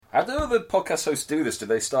How do the podcast hosts do this? Do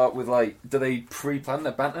they start with do they pre-plan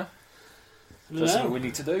their banter? Is that something we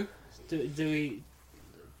need to do? Do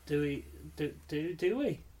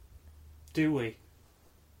we?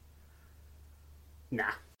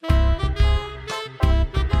 Nah.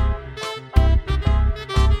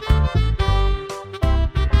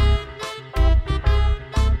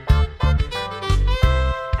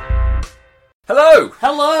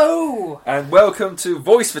 Hello! And welcome to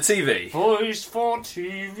Voice for TV. Voice for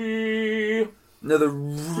TV. Another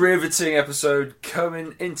riveting episode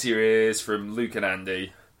coming into your ears from Luke and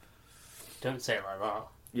Andy. Don't say it like that.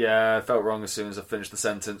 Yeah, I felt wrong as soon as I finished the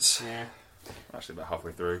sentence. Yeah. Actually, about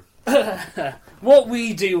halfway through. What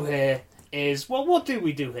we do here is... Well, what do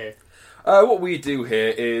we do here? What we do here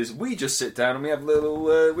is we just sit down and we have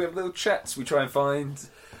little chats. We try and find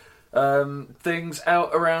things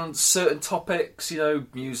out around certain topics,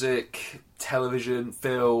 music, television,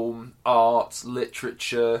 film, art,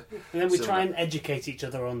 literature. And then we try and educate each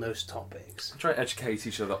other on those topics. Try and educate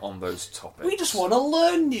each other on those topics. We just want to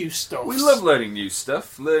learn new stuff. We love learning new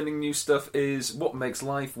stuff. Learning new stuff is what makes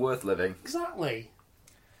life worth living. Exactly.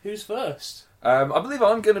 Who's first? I believe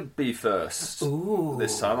I'm going to be first. Ooh.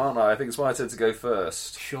 This time, aren't I? I think it's my turn to go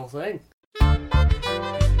first. Sure thing.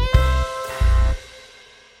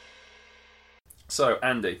 So,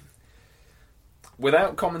 Andy,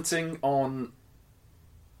 without commenting on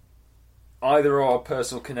either of our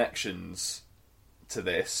personal connections to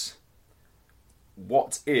this,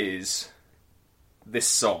 what is this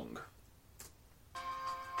song?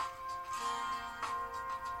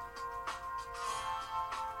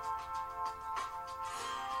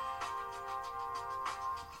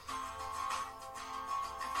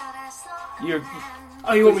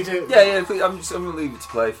 You want me to? Yeah. I'm going to leave it to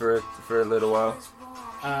play for a little while.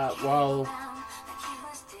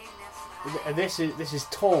 This is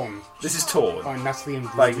Torn. This is Torn by Natalie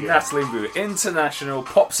Imbruglia. By Natalie Imbruglia, international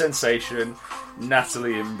pop sensation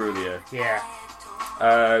Natalie Imbruglia. Yeah.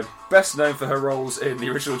 Best known for her roles in the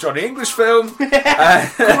original Johnny English film.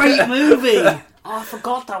 Great movie. Oh, I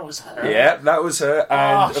forgot that was her. Yeah, that was her,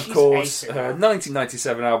 and of course her her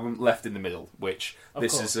 1997 album Left in the Middle, which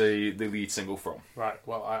this course. is the lead single from. Right.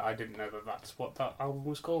 Well, I didn't know that's what that album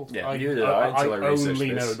was called. Yeah, neither did I until I researched only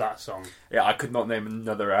this. know that song. Yeah, I could not name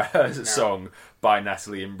another song by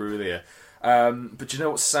Natalie Imbruglia. But you know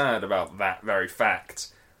what's sad about that very fact?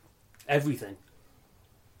 Everything.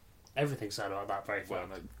 Everything's sad about that very fact. Well,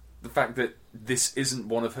 no, the fact that this isn't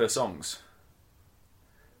one of her songs.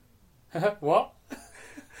 What?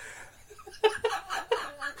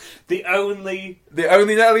 The only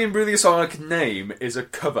Natalie Imbruglia song I can name is a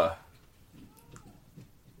cover.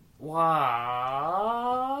 What?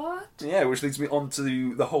 Yeah, which leads me on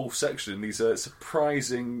to the whole section. These are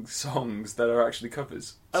surprising songs that are actually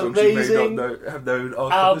covers. Songs Amazing. you may not have known are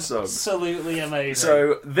cover songs. Absolutely amazing.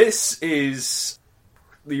 So this is...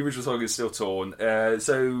 The original song is still Torn.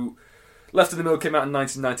 Left in the Middle came out in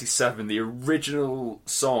 1997. The original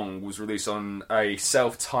song was released on a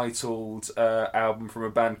self-titled album from a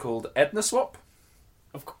band called Edna Swap.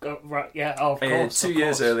 Right, yeah, of course. 2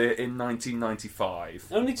 years earlier, in 1995.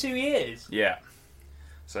 Only 2 years? Yeah.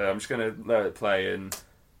 So I'm just going to let it play and...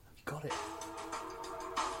 You got it.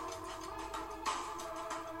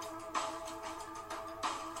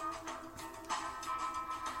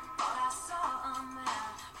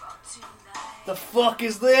 The fuck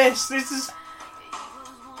is this? This is...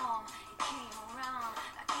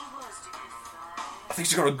 I think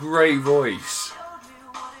she's got a great voice.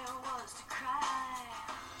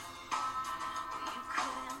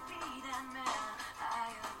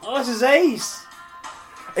 Oh, this is ace!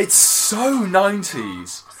 It's so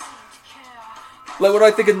 90s. Like, when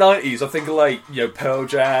I think of 90s, I think of, Pearl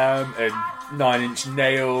Jam and 9 Inch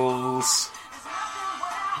Nails.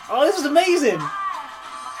 Oh, this is amazing!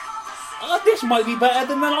 Oh, this might be better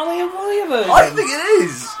than the Natalie Imbruglia version. I think it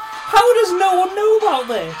is! How does no one know about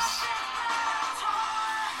this?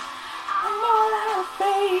 I'm all out of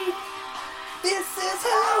faith. This is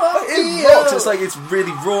how I feel. It rocks. It's it's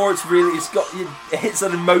really raw. It hits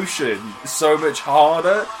that emotion so much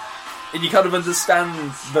harder, and you kind of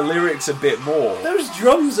understand the lyrics a bit more. Those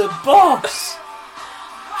drums are boss.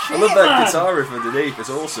 I love that guitar riff underneath.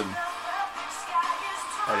 It's awesome.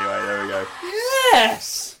 Anyway, there we go.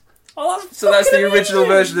 Yes. Oh, that's the original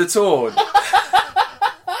version of Torn.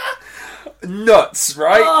 Nuts,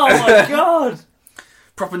 right? Oh my god.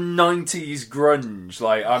 Proper 90s grunge.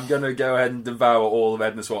 I'm going to go ahead and devour all of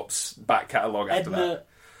Edna Swap's back catalogue after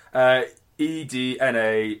that. EDNASWAP.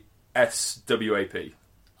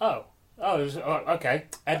 Oh, okay.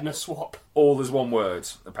 Edna Swap. All as one word,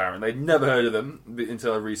 apparently. I'd never heard of them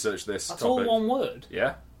until I researched this That's topic. all one word?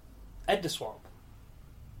 Yeah. Ed the Swap.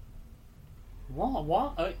 What?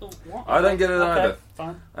 What? I don't get it either.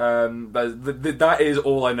 Fine. But that is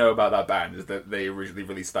all I know about that band, is that they originally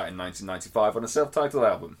released that in 1995 on a self-titled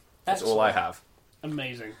album. That's all I have.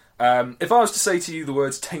 Amazing. If I was to say to you the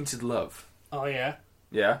words Tainted Love... Oh, yeah?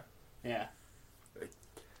 Yeah? Yeah.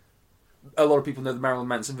 A lot of people know the Marilyn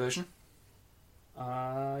Manson version.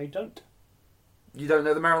 I don't. You don't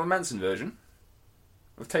know the Marilyn Manson version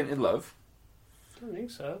of Tainted Love? I don't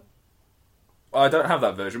think so. I don't have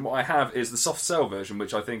that version. What I have is the Soft Cell version,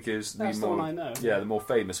 which I think is That's the more... the one I know. Yeah, the more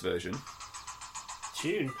famous version.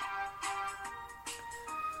 Tune.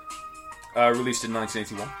 Released in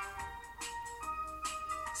 1981.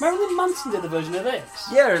 Marilyn Manson did a version of this?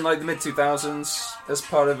 Yeah, in like the mid-2000s, as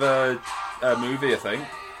part of a movie, I think.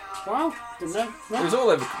 Wow. Didn't know. No. It was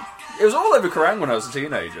all over Kerrang when I was a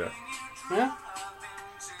teenager. Yeah.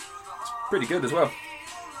 Pretty good as well.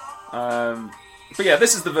 But yeah,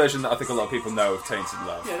 this is the version that I think a lot of people know of Tainted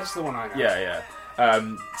Love. Yeah, this is the one I know. Yeah.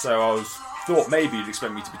 So I thought maybe you'd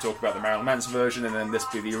expect me to be talking about the Marilyn Manson version and then this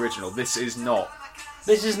be the original. This is not.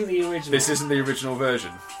 This isn't the original. This isn't the original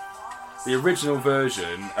version. The original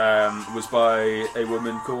version was by a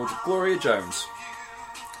woman called Gloria Jones.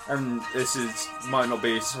 And this might not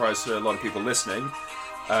be a surprise to a lot of people listening,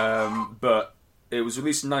 but it was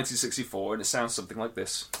released in 1964 and it sounds something like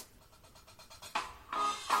this.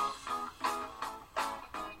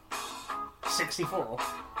 '64.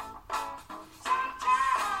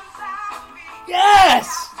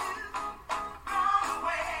 Yes!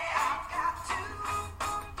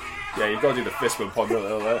 Yeah, you've got to do the fist bump on the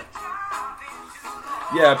little there.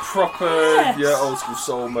 Yeah, proper, Yes! old school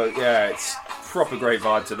soul mode. Yeah, it's proper great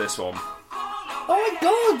vibe to this one. Oh my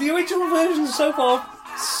god, the original version is so far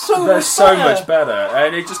They're so much better,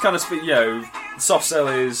 and it just kind of Soft Cell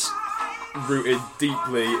is rooted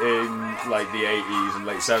deeply in like the 80s and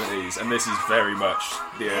late 70s, and this is very much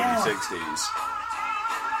the early 60s.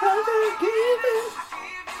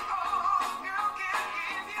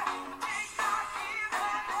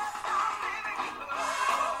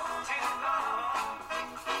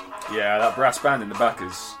 Yeah, that brass band in the back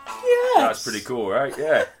is... Yes! That's pretty cool, right?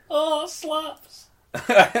 Yeah. Oh, slaps.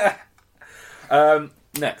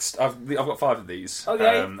 Next, I've got 5 of these.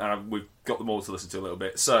 Okay. And we've got them all to listen to a little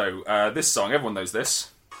bit. So, this song, everyone knows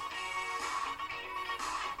this.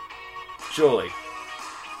 Surely.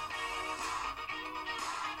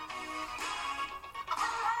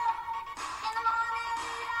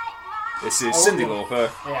 This is Cyndi Lauper.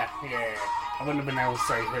 Yeah. I wouldn't have been able to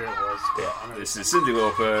say who it was. Yeah, this is Cyndi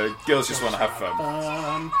Lauper. Girls Just Want to Have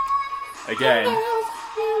Fun. Again,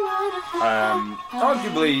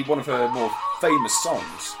 arguably one of her more famous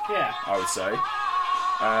songs. Yeah. I would say.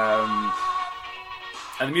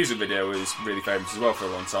 And the music video was really famous as well for a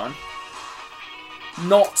long time.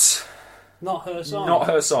 Not her song. Not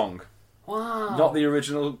her song. Wow. Not the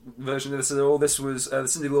original version of this at all. This was the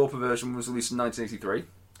Cyndi Lauper version was released in 1983.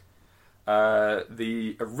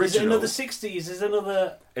 The original. Is it another 60s? Is it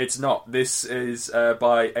another? It's not. This is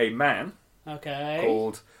by a man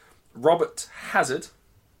called Robert Hazard.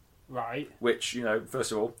 Right. Which,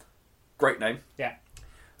 first of all, great name. Yeah.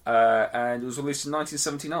 And it was released in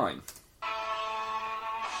 1979.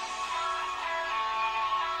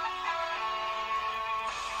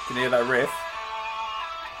 Can you hear that riff?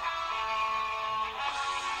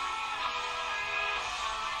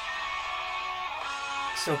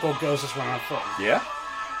 Still called Girls Just Want to Have Fun. Yeah.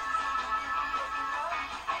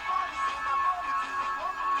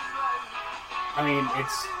 I mean,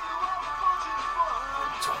 it's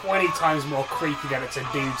 20 times more creepy that it's a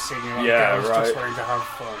dude singing like Girls Just Wanting to Have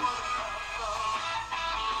Fun.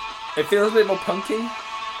 It feels a bit more punky,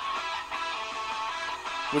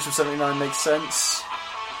 which of 79 makes sense.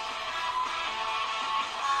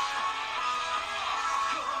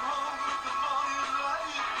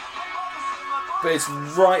 But it's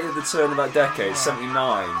right at the turn of that decade,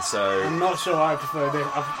 79, so... I'm not sure I prefer this.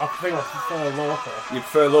 I think I prefer Lauper. You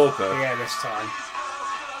prefer Lauper? Yeah, this time.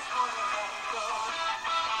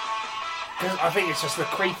 Because I think it's just the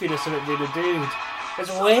creepiness of it being a dude. It's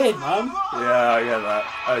weird, man. Yeah, I get that.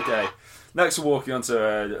 Okay. Next we're walking on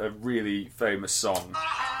to a really famous song.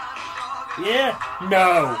 Yeah.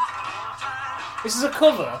 No. This is a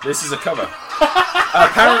cover. This is a cover.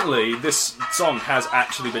 Apparently, this song has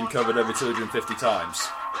actually been covered over 250 times.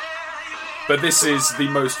 But this is the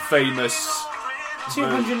most famous...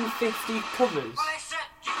 250 covers?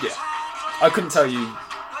 Yeah. I couldn't tell you...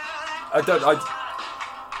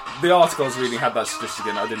 The article I was reading had that statistic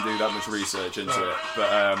in it. I didn't do that much research into it.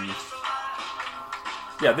 But,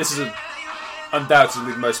 yeah, this is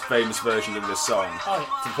undoubtedly the most famous version of this song.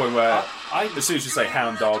 Oh, To the point where, I as soon as you say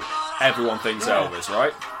Hound Dog, everyone thinks Yeah. Elvis,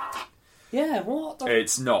 right? yeah. What? The...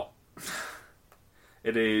 It's not.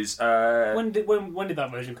 It is. When did that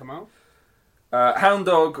version come out? Hound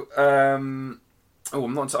Dog.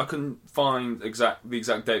 I couldn't find the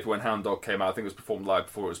exact date for when Hound Dog came out. I think it was performed live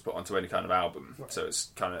before it was put onto any kind of album, Right. so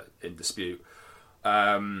it's kind of in dispute.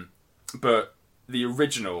 But the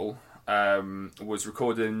original was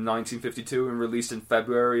recorded in 1952 and released in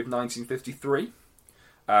February of 1953,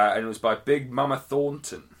 and it was by Big Mama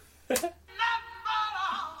Thornton.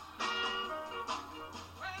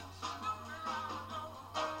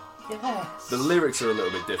 Yes. The lyrics are a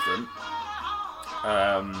little bit different,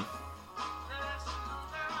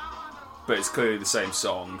 but it's clearly the same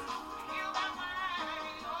song.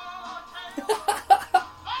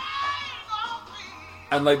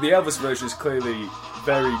 And like the Elvis version is clearly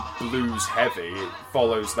very blues heavy. It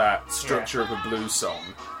follows that structure of a blues song,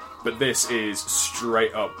 but this is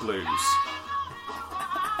straight up blues.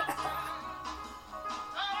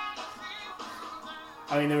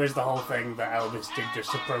 I mean, there is the whole thing that Elvis did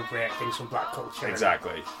just appropriate things from black culture.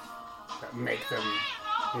 Exactly. And make them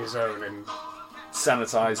his own and...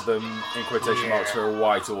 Sanitize them in quotation marks for a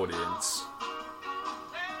white audience.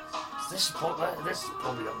 This is probably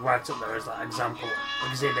right up there as that example.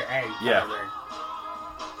 Exhibit A. Yeah.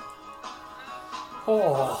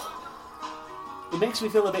 Oh. It makes me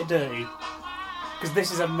feel a bit dirty. Because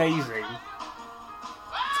this is amazing.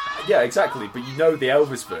 Yeah, exactly. But you know the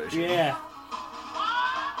Elvis version. Yeah.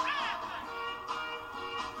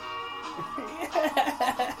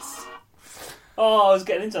 Yes. Oh, I was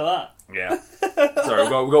getting into that. Yeah. Sorry, we've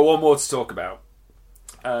got one more to talk about.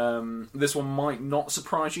 This one might not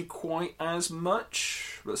surprise you quite as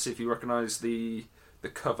much. Let's see if you recognise the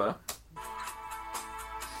cover.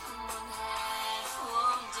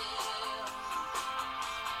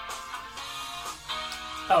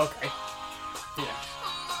 Oh, okay. Yeah.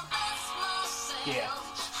 Yeah.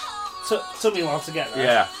 Took me a while to get there.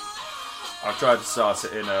 Yeah. I tried to start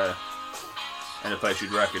it in a place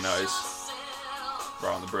you'd recognise.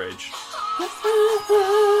 Right on the bridge.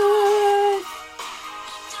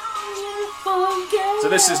 So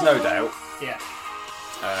this is No Doubt. Yeah.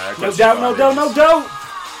 No Question doubt, Five no is doubt, no doubt!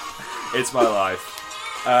 It's My Life.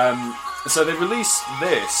 So they released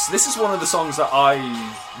this. This is one of the songs that I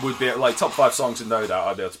would be like top 5 songs in No Doubt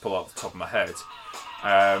I'd be able to pull off the top of my head.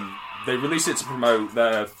 They released it to promote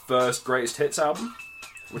their first greatest hits album,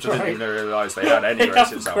 which I didn't even realise they had any They greatest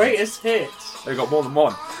have hits albums. greatest hits. They got more than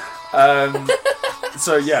one.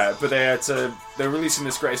 So yeah, but they're releasing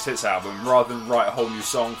this greatest hits album. Rather than write a whole new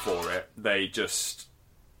song for it, they just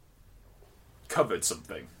covered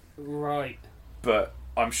something. Right. But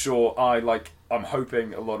I'm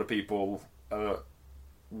hoping a lot of people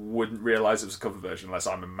wouldn't realise it was a cover version unless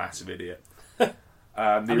I'm a massive idiot.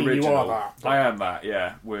 The mean, you original, are that, but- I am that,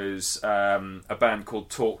 yeah, was a band called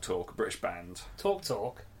Talk Talk, a British band.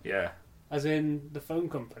 Talk, Yeah. as in the phone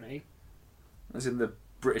company. As in the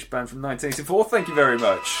British band from 1984. Thank you very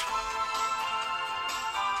much.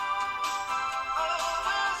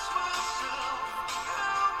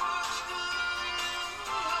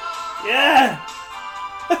 Yeah!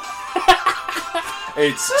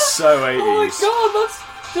 It's so 80s. Oh my god,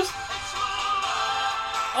 that's just...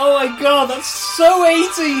 Oh my god, that's so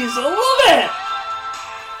 80s! I love it!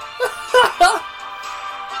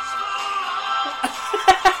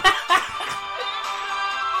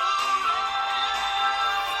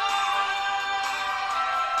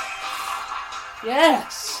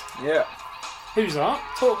 Yes! Yeah. Who's that?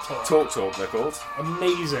 Talk. Talk Talk, they're called.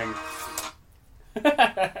 Amazing.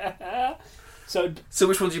 So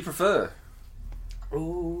which one do you prefer?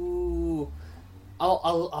 ooh,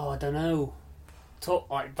 I don't know. Talk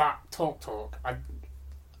like that. Talk.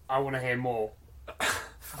 I want to hear more.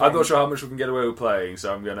 I'm not sure how much we can get away with playing,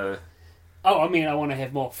 so I'm gonna. Oh, I mean, I want to hear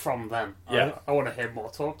more from them. Yeah. I want to hear more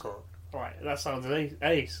talk. Right, that sounds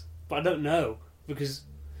ace. But I don't know because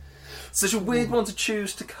Such a weird one to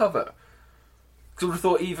choose to cover. Because I would have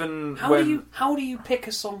thought even how do you pick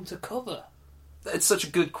a song to cover? It's such a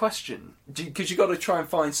good question. Because you got to try and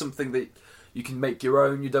find something that you can make your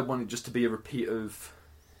own. You don't want it just to be a repeat of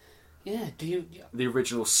Yeah. Do you? the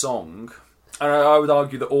original song. And I would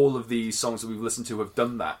argue that all of these songs that we've listened to have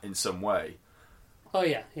done that in some way. Oh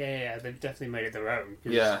yeah. They've definitely made it their own.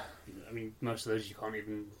 'Cause, Yeah. I mean, most of those you can't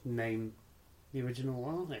even name the original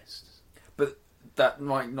artist. But that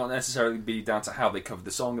might not necessarily be down to how they covered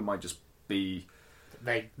the song. It might just be...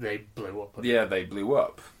 They blew up. Yeah, they blew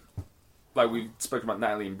up. Like we've spoken about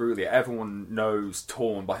Natalie Imbruglia. Everyone knows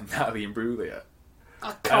Torn by Natalie Imbruglia.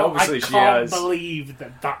 I obviously she can't has- believe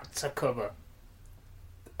that that's a cover.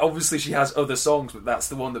 obviously she has other songs, but that's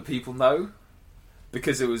the one that people know.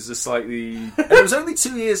 Because it was a slightly... And it was only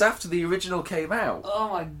 2 years after the original came out. Oh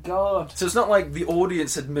my god. So it's not like the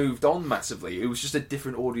audience had moved on massively. It was just a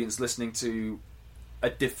different audience listening to a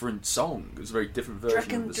different song. It was a very different version of the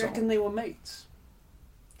Do you song. reckon they were mates?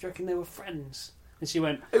 Do you reckon they were friends? And she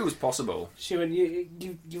went... It was possible. She went, you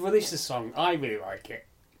released a song, I really like it.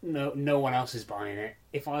 No one else is buying it.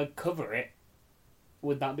 If I cover it,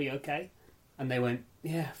 would that be okay? And they went,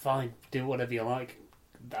 yeah, fine, do whatever you like.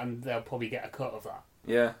 And they'll probably get a cut of that.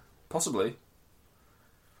 Yeah, possibly.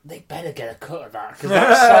 They better get a cut of that, because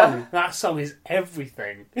that song is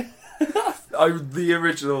everything. The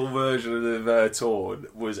original version of Torn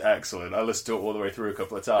was excellent. I listened to it all the way through a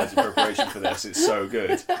couple of times in preparation for this. It's so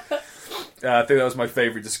good. I think that was my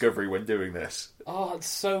favourite discovery when doing this. Oh, it's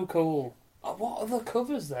so cool. What are the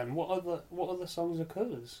covers then? What other songs are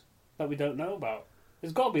covers that we don't know about?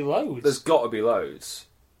 There's got to be loads. There's got to be loads.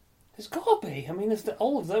 There's got to be. I mean, if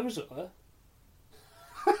all of those are...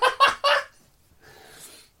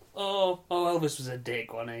 oh, Elvis was a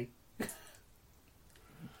dick, wasn't he?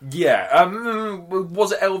 Yeah.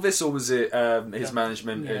 Was it Elvis or was it his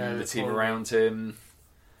management and the team around him?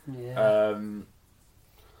 Yeah.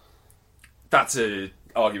 That's an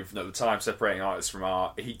argument for another time, separating artists from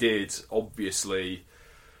art. He did, obviously,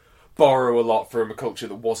 borrow a lot from a culture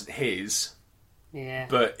that wasn't his. Yeah.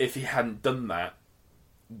 But if he hadn't done that,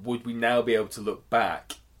 would we now be able to look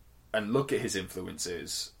back and look at his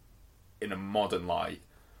influences in a modern light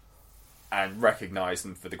and recognise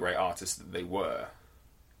them for the great artists that they were?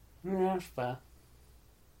 Yeah, that's fair.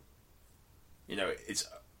 You know,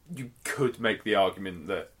 you could make the argument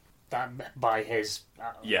that by his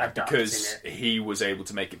because it. he was able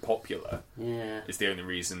to make it popular. Yeah, is the only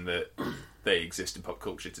reason that they exist in pop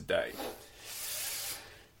culture today.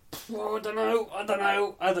 Oh, I don't know about that.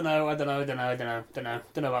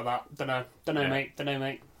 Don't know, mate.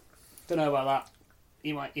 Don't know about that.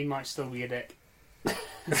 He might still be a dick.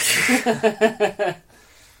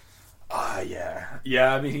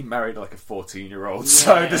 Yeah. I mean, he married like a 14-year-old,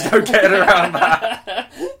 so there's no getting around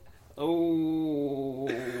that. Oh,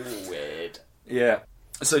 weird. Yeah.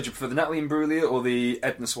 So, do you prefer the Natalie Imbruglia or the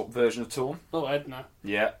Edna Swap version of Torn? Oh, Edna.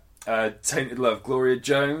 Yeah. Tainted Love, Gloria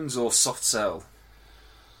Jones or Soft Cell?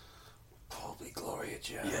 Probably Gloria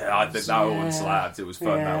Jones. Yeah, I think that one slapped. It was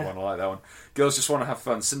fun, that one. I like that one. Girls Just Want to Have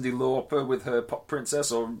Fun. Cyndi Lauper with her pop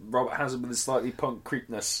princess or Robert Hazard with his slightly punk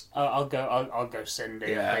creepness? I'll go Cyndi.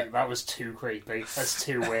 Yeah. I think that was too creepy. That's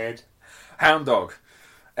too weird. Hound Dog.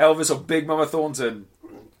 Elvis or Big Mama Thornton?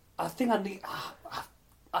 I think I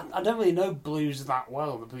don't really know blues that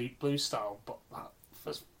well, the blues style, but that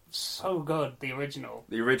was so good, the original.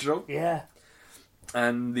 The original? Yeah.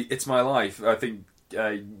 And the It's My Life. I think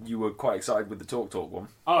you were quite excited with the Talk one.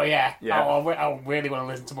 Oh, yeah. Yeah. Oh, I really want to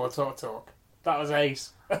listen to more Talk. That was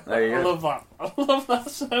ace. There you I go. love that. I love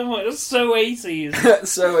that so much. It's so 80s.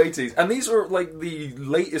 So 80s. And these were like the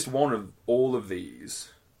latest one of all of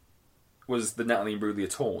these was the Natalie Imbruglia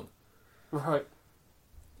Torn. Right.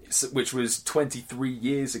 Which was 23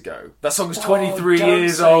 years ago. That song was 23 don't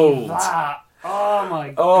years say old. That. Oh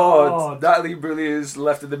my Oh, god. Natalie Imbruglia's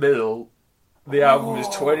Left in the Middle. The album is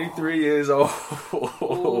 23 years old.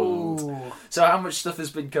 Ooh. So how much stuff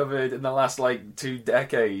has been covered in the last 2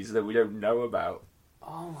 decades that we don't know about?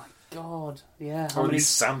 Oh my god. Yeah. Or at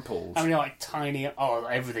least samples. How many tiny... Oh,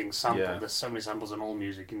 everything's sampled. Yeah. There's so many samples in all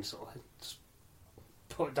music. You can sort of just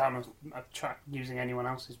put down a track using anyone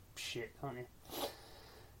else's shit, can't you?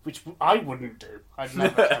 Which I wouldn't do. I'd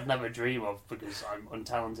never dream of because I'm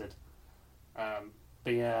untalented.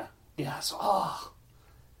 But yeah. So,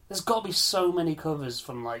 there's got to be so many covers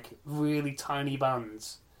from really tiny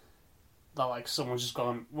bands that someone's just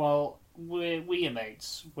gone, well, we're your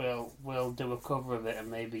mates. We'll do a cover of it and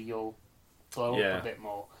maybe you'll blow up a bit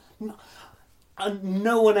more. No, and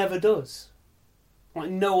no one ever does.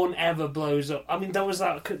 No one ever blows up. I mean, there was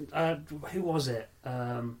that. Who was it?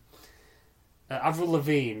 Avril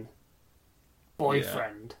Lavigne,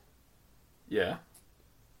 Boyfriend. Yeah.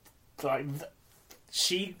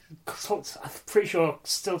 She, I'm pretty sure,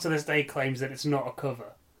 still to this day claims that it's not a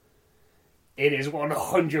cover. It is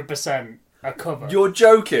 100% a cover. You're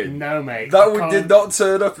joking? No, mate. That one did not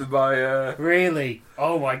turn up in my... Really?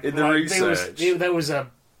 Oh my god. In the research. There was a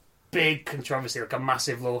big controversy, a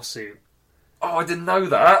massive lawsuit. Oh, I didn't know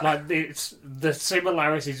that. It's the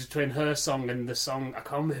similarities between her song and the song, I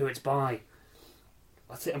can't remember who it's by.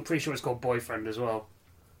 I'm pretty sure it's called Boyfriend as well.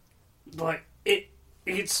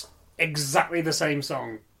 It's exactly the same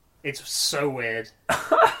song. It's so weird.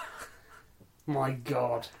 My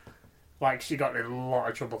god. She got in a lot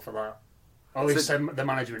of trouble for that. At least the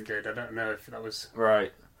management did. I don't know if that was...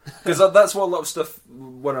 Right. Because that's what a lot of stuff,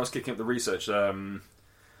 when I was kicking up the research,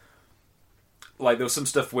 like there was some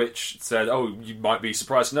stuff which said, oh, you might be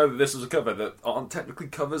surprised to know that this was a cover, that aren't technically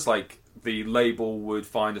covers. Like the label would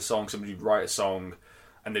find a song, somebody would write a song,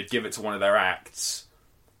 and they'd give it to one of their acts,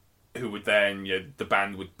 who would then, the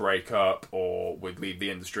band would break up or would leave the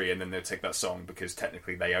industry, and then they'd take that song because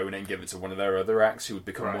technically they own it and give it to one of their other acts who would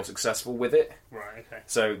become more successful with it. Right, okay.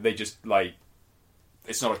 So they just, like,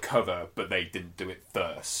 it's not a cover, but they didn't do it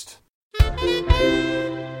first.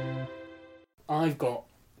 I've got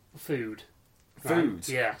food. Food? Right?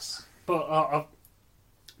 Yes. But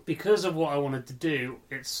because of what I wanted to do,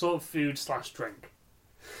 it's sort of food/drink.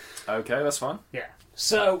 Okay, that's fine. Yeah.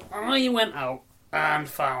 So I went out and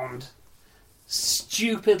found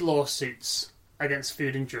stupid lawsuits against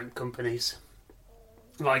food and drink companies.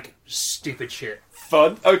 Like, stupid shit.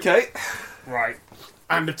 Fun. Okay. Right.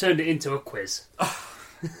 And I turned it into a quiz.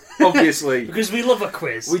 Obviously. Because we love a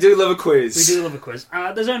quiz. We do love a quiz. We do love a quiz.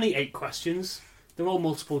 There's only 8 questions. They're all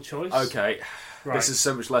multiple choice. Okay. Right. This is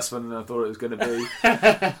so much less fun than I thought it was going to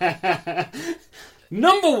be.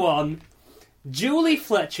 Number 1. Julie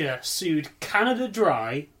Fletcher sued Canada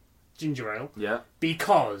Dry ginger ale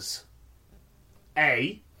because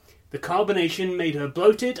A. The carbonation made her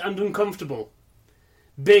bloated and uncomfortable.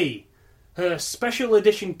 B. Her special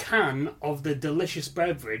edition can of the delicious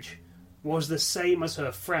beverage was the same as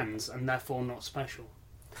her friends and therefore not special.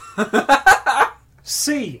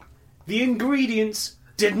 C. The ingredients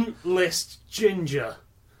didn't list ginger.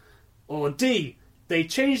 Or D. They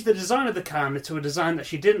changed the design of the can to a design that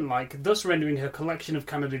she didn't like, thus rendering her collection of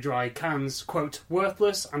Canada Dry cans, quote,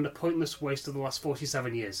 worthless and a pointless waste of the last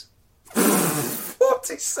 47 years.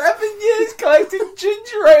 47 years collecting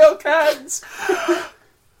ginger ale cans!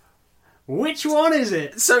 Which one is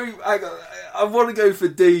it? So, I want to go for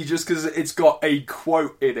D just because it's got a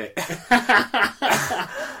quote in it.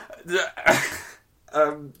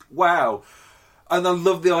 Wow. And I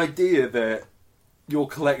love the idea that your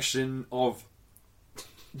collection of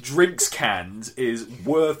drinks cans is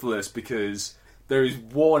worthless because there is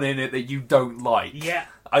one in it that you don't like. Yeah.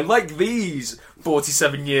 I like these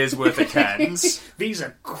 47 years worth of cans. These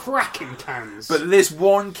are cracking cans. But this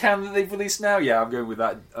one can that they've released now, I'm going with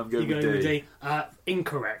that. I'm going with D.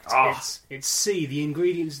 Incorrect. Oh. It's C. The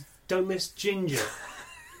ingredients don't list ginger.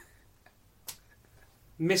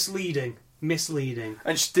 Misleading.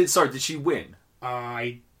 And did she win?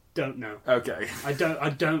 I don't know. Okay. I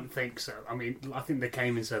don't think so. I mean, I think they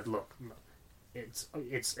came and said, look, it's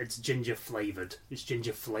ginger flavoured. It's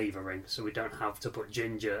ginger flavouring, so we don't have to put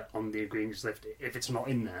ginger on the ingredients list if it's not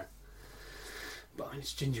in there. But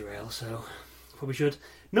it's ginger ale, so probably should.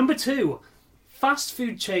 Number 2, fast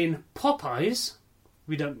food chain Popeyes.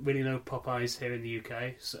 We don't really know Popeyes here in the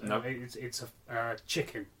UK. So nope. It's a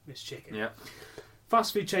chicken. It's chicken. Yeah.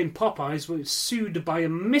 Fast food chain Popeyes was sued by a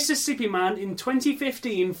Mississippi man in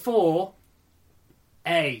 2015 for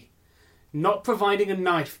A. Not providing a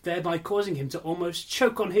knife, thereby causing him to almost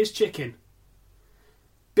choke on his chicken.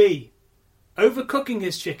 B. Overcooking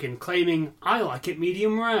his chicken, claiming, I like it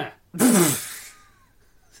medium rare.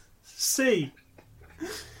 C.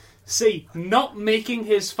 Not making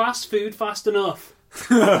his fast food fast enough.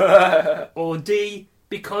 Or D.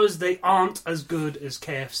 Because they aren't as good as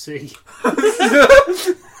KFC.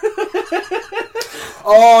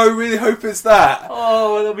 Oh, I really hope it's that.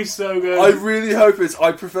 Oh, that'll be so good. I really hope it's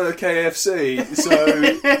I prefer KFC, so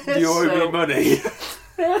you owe me money.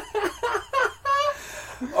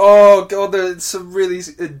 Oh, God, there's some really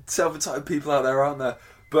self-entitled people out there, aren't there?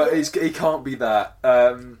 But it can't be that.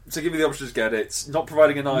 So give me the options again. It's not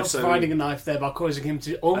providing a knife. Not providing a knife, thereby causing him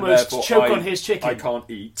to almost choke on his chicken. I can't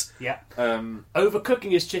eat. Yeah.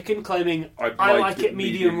 Overcooking his chicken, claiming, I like it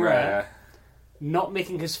medium rare. Not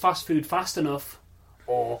making his fast food fast enough.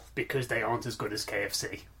 Or because they aren't as good as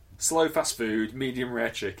KFC. Slow fast food, medium rare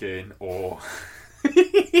chicken, or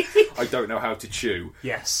I don't know how to chew.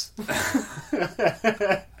 Yes.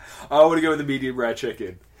 I want to go with the medium rare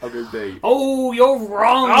chicken. I'll go B. Oh, you're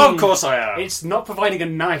wrong! Oh, of course I am! It's not providing a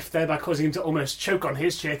knife, thereby causing him to almost choke on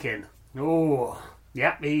his chicken. Oh.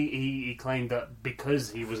 Yeah, he claimed that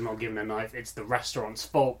because he was not given a knife, it's the restaurant's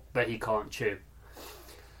fault that he can't chew.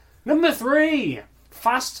 Number 3.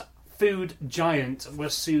 Fast food giant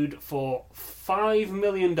was sued for $5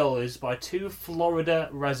 million by 2 Florida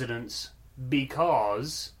residents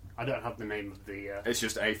because... I don't have the name of the... It's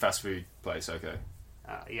just a fast food place, okay.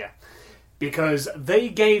 Yeah. Because they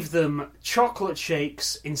gave them chocolate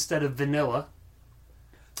shakes instead of vanilla.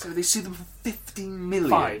 So they sued them for 15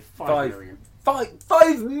 million? 5 million.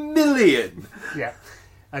 5 million? Yeah.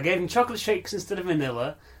 I gave them chocolate shakes instead of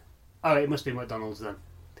vanilla. Oh, it must be McDonald's then.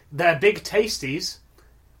 Their big tasties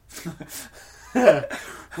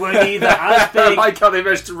were neither as big. I can't they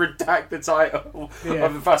managed to redact the title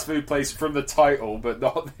of the fast food place from the title, but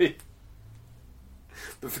not the.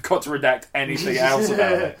 But forgot to redact anything else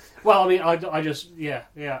about it. Well, I mean, I just, I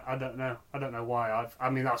don't know. I don't know why. I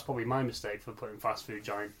mean, that's probably my mistake for putting fast food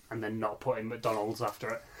giant and then not putting McDonald's after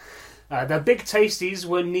it. The Big Tasties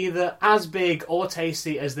were neither as big or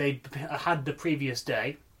tasty as they had the previous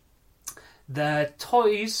day. Their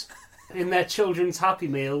toys in their children's Happy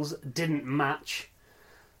Meals didn't match.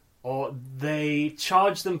 Or they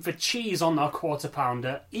charged them for cheese on their Quarter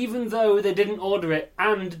Pounder, even though they didn't order it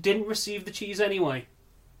and didn't receive the cheese anyway.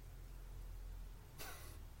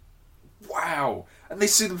 Wow. And they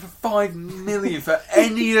sued them for $5 million for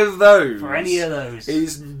any of those. For any of those.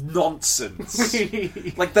 Is nonsense.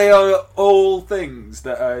 Like, they are all things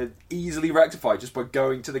that are easily rectified just by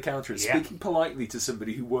going to the counter and speaking politely to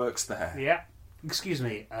somebody who works there. Yeah. Excuse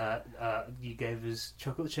me, you gave us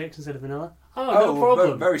chocolate shakes instead of vanilla? Oh, no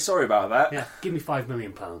problem. Very sorry about that. Yeah, give me £5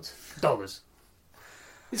 million. Dollars.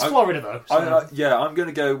 It's Florida, though. So. I'm going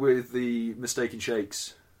to go with the mistaken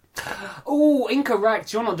shakes. Oh,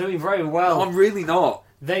 incorrect. You're not doing very well. I'm really not.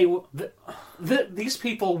 These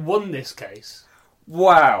people won this case.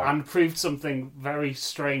 Wow. And proved something very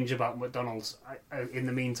strange about McDonald's in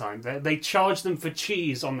the meantime. They charged them for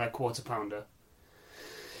cheese on their Quarter Pounder,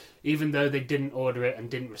 even though they didn't order it and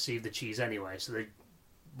didn't receive the cheese anyway. So they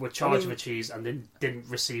were charged for cheese and then didn't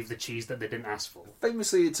receive the cheese that they didn't ask for.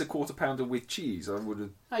 Famously, it's a Quarter Pounder with cheese. I would have.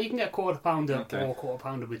 No, you can get a Quarter Pounder or Quarter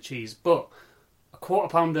Pounder with cheese, but a Quarter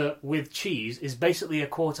Pounder with cheese is basically a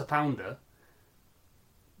Quarter Pounder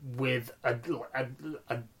with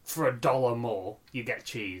for $1 more you get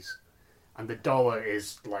cheese, and the dollar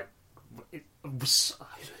is like.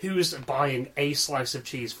 Who's buying a slice of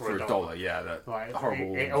cheese for $1? Yeah, that like,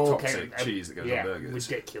 horrible toxic cheese that goes on burgers.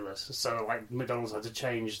 Ridiculous. So, like, McDonald's had to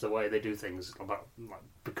change the way they do things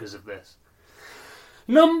because of this.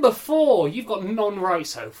 Number 4, you've got none right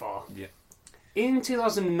so far. Yeah. In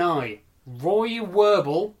 2009, Roy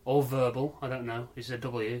Werble, or Verbal, I don't know, it's a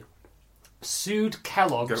W, sued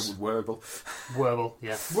Kellogg's. Go with Werble. Werble,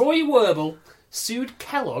 yeah. Roy Werble sued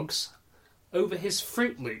Kellogg's over his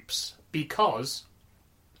Fruit Loops because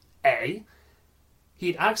A,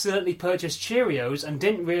 he'd accidentally purchased Cheerios and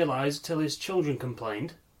didn't realise till his children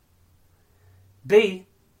complained. B,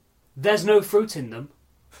 there's no fruit in them.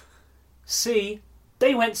 C,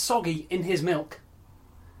 they went soggy in his milk.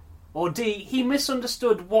 Or D, he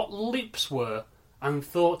misunderstood what loops were and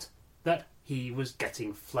thought that he was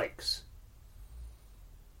getting flakes.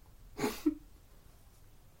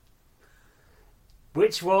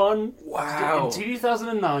 Which one? Wow. In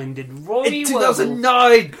 2009, did Roy In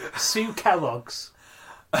 2009! sue Kellogg's?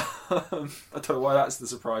 I don't know why that's the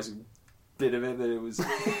surprising bit of it, that it was...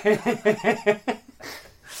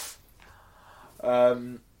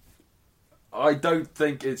 I don't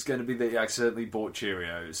think it's going to be that he accidentally bought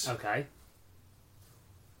Cheerios. Okay.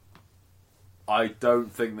 I don't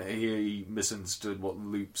think that he misunderstood what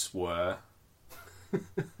loops were.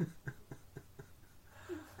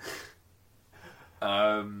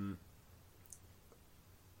 I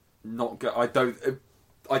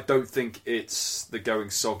don't think it's the going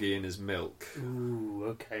soggy in his milk. Ooh,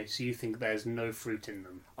 okay. So you think there's no fruit in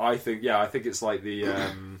them? I think it's like the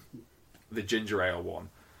the ginger ale one,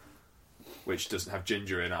 which doesn't have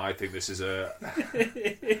ginger in it. I think this is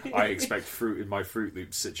I expect fruit in my Fruit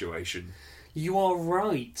Loops situation. You are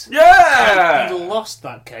right. Yeah! He lost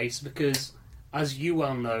that case because, as you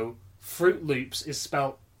well know, Fruit Loops is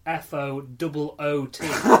spelled F-O-O-O-T.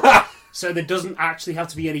 So there doesn't actually have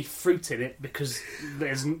to be any fruit in it because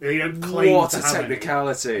they don't claim what to a have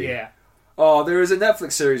technicality. any. Yeah. Oh, there is a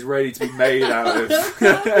Netflix series ready to be made out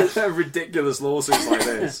of ridiculous lawsuits like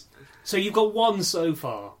this. So you've got one so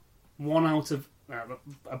far. One out of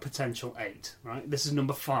a potential 8, right? This is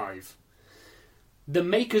number 5. The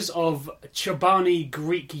makers of Chobani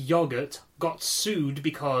Greek yogurt got sued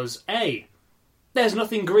because A, there's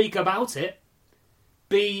nothing Greek about it.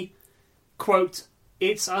 B, quote,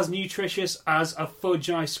 it's as nutritious as a fudge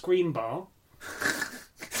ice cream bar.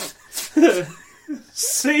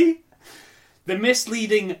 C, the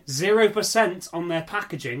misleading 0% on their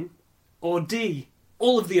packaging. Or D,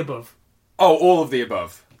 all of the above. Oh, all of the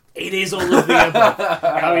above. It is all of the above.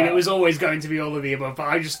 I mean, it was always going to be all of the above, but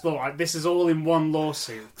I just thought, like, this is all in one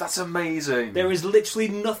lawsuit. That's amazing. There is literally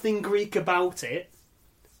nothing Greek about it.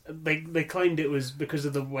 They claimed it was because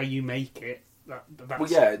of the way you make it.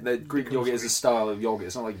 The Greek yogurt is a style of yogurt.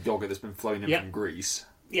 It's not like yogurt that's been flown in from Greece.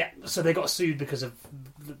 Yeah, so they got sued because of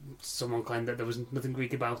someone claimed that there was nothing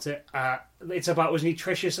Greek about it. It's about as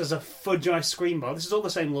nutritious as a fudge ice cream bar. This is all the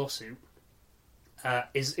same lawsuit.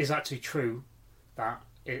 is actually true. That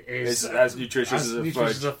it is It's as nutritious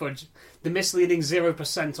as a fudge. The misleading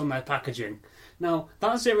 0% on their packaging. Now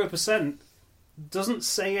that 0% doesn't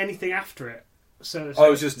say anything after it. So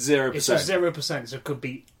it's just 0%. It's just 0%, so it could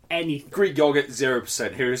be anything. Greek yogurt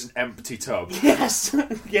 0%. Here is an empty tub. Yes,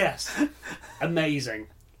 yes, amazing.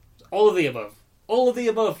 All of the above. All of the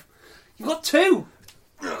above. You've got 2.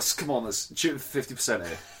 Yes, come on, let's shoot 50%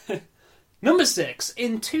 here. Number 6.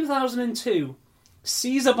 In 2002,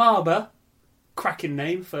 Caesar Barber, cracking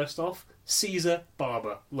name first off, Caesar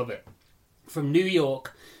Barber, love it, from New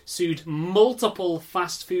York, sued multiple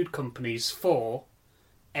fast food companies for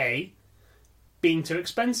A, being too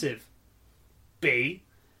expensive, B,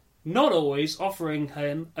 not always offering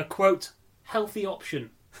him a, quote, healthy option,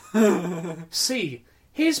 C,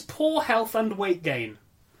 his poor health and weight gain,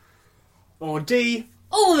 or D,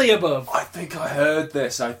 all of the above. I think I heard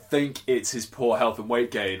this. I think it's his poor health and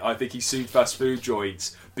weight gain. I think he sued fast food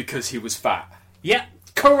joints because he was fat. Yeah,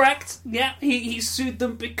 correct. Yeah, he sued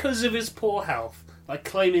them because of his poor health, like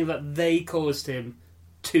claiming that they caused him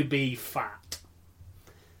to be fat.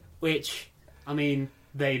 Which, I mean,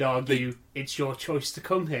 they'd argue it's your choice to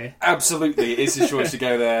come here. Absolutely, it's his choice to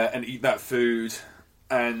go there and eat that food.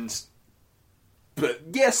 But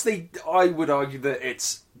yes, I would argue that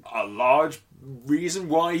it's a large reason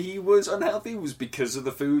why he was unhealthy was because of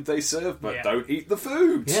the food they serve, but don't eat the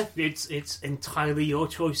food. Yeah, it's entirely your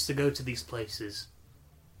choice to go to these places.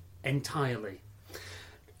 Entirely.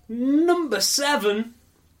 Number 7,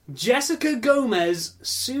 Jessica Gomez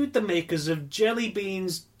sued the makers of Jelly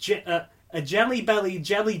Beans, Jelly Belly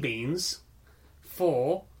jelly beans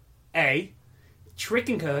for A,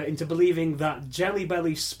 tricking her into believing that Jelly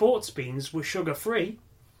Belly sports beans were sugar-free,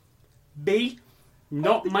 B,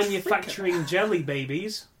 not manufacturing jelly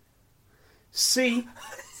babies, C,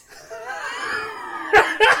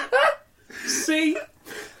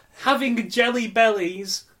 having Jelly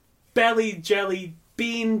Belly's Belly Jelly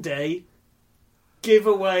Bean Day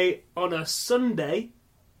giveaway on a Sunday,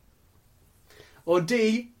 or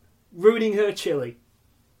D, ruining her chili.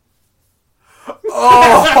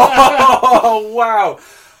 Oh, wow.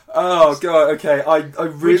 Oh, God, okay. I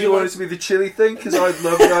really want it to be the chili thing, because I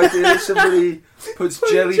love the idea that somebody puts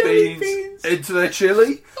jelly beans into their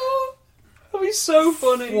chili. Oh, that'd be so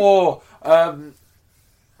funny. Whoa.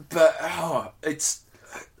 It's...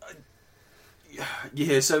 You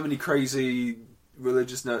hear so many crazy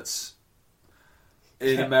religious nuts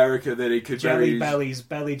in America that it could Jelly Belly's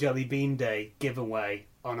Belly Jelly Bean Day giveaway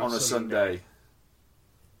on a Sunday.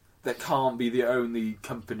 That can't be the only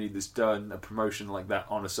company that's done a promotion like that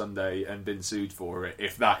on a Sunday and been sued for it,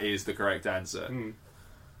 if that is the correct answer. And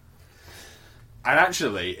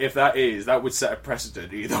actually, if that is, that would set a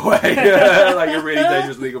precedent either way. Like a really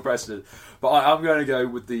dangerous legal precedent. But I'm going to go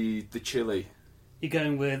with the chili. You're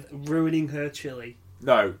going with ruining her chili.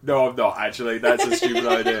 No, I'm not, actually. That's a stupid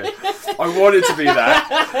idea. I want it to be that.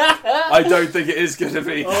 I don't think it is going to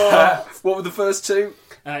be that. What were the first two?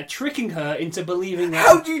 Tricking her into believing that...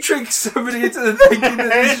 How do you trick somebody into thinking that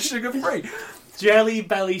this is sugar-free? Jelly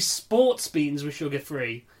Belly sports beans were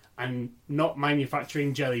sugar-free and not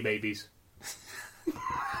manufacturing jelly babies.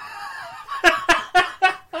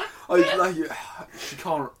 She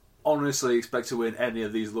can't honestly expect to win any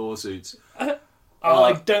of these lawsuits.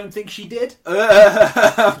 I don't think she did.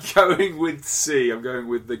 I'm going with C. I'm going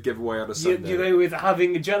with the giveaway on a Sunday. You go with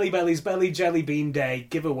having Jelly Belly's Belly Jelly Bean Day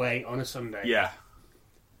giveaway on a Sunday. Yeah.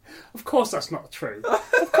 Of course that's not true.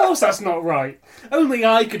 Of course that's not right. Only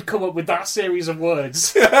I could come up with that series of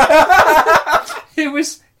words. It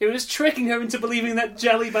was tricking her into believing that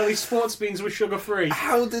Jelly Belly sports beans were sugar-free.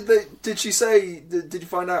 How did she say... Did you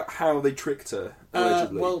find out how they tricked her,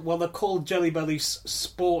 allegedly? Well, they're called Jelly Belly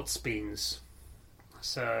sports beans.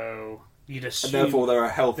 So, you'd assume... And therefore they're a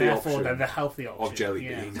healthy option. Therefore they're the healthy option. Of jelly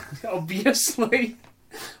bean.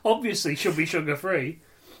 Obviously should be sugar-free.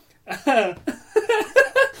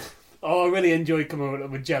 I really enjoyed coming up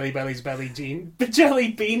with Jelly Belly's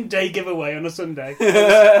Jelly Bean Day giveaway on a Sunday.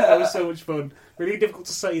 That was so much fun. Really difficult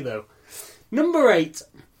to say, though. Number 8.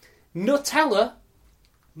 Nutella.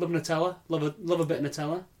 Love Nutella. Love a bit of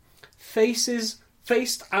Nutella.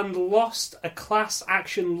 Faced and lost a class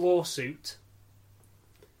action lawsuit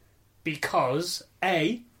because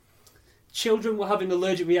A, children were having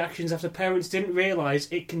allergic reactions after parents didn't realise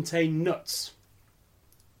it contained nuts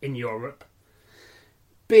in Europe.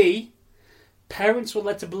 B, parents were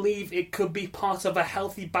led to believe it could be part of a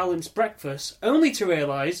healthy, balanced breakfast, only to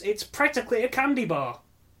realise it's practically a candy bar.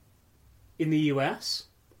 In the US,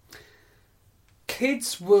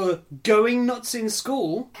 kids were going nuts in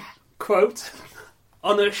school, quote,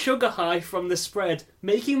 on a sugar high from the spread,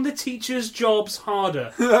 making the teachers' jobs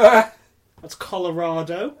harder. That's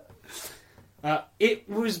Colorado. It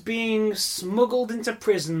was being smuggled into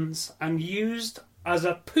prisons and used as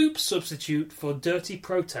a poop substitute for dirty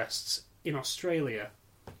protests in Australia.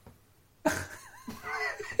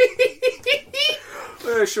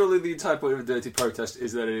 Surely the entire point of a dirty protest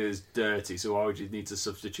is that it is dirty, so why would you need to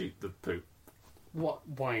substitute the poop? What?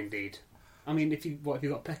 Why indeed? I mean, if you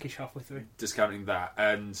got peckish halfway through? Discounting that.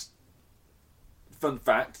 And fun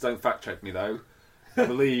fact, don't fact check me though, I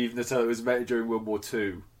believe Nutella was invented during World War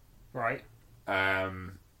II. Right.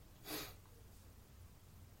 And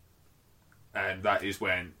that is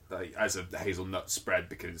when, like, as a hazelnut spread,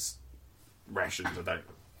 because rations, I don't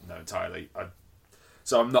know entirely. I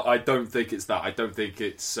don't think it's that. I don't think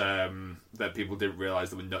it's that people didn't realise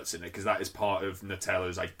there were nuts in it, because that is part of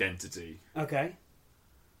Nutella's identity. Okay.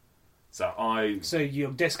 So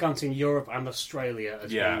you're discounting Europe and Australia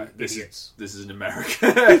as being idiots. This is in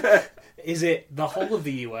America. Is it the whole of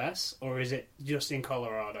the US, or is it just in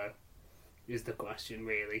Colorado? Is the question,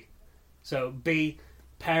 really. So, B,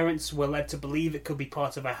 parents were led to believe it could be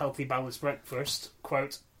part of a healthy, balanced breakfast,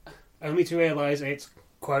 quote, only to realise it's,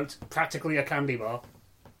 quote, practically a candy bar.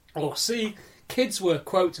 Or C, kids were,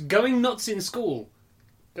 quote, going nuts in school.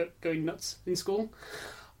 Going nuts in school?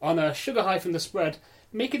 On a sugar high from the spread,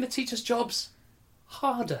 making the teachers' jobs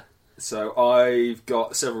harder. So I've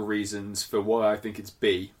got several reasons for why I think it's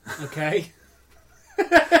B. Okay.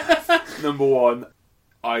 Number one,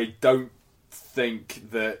 I don't think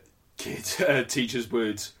that teachers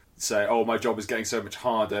would say, "Oh, my job is getting so much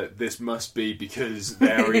harder. This must be because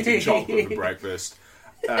they're eating chocolate for breakfast."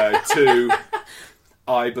 Two,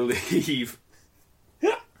 I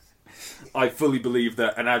fully believe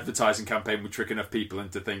that an advertising campaign would trick enough people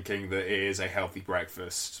into thinking that it is a healthy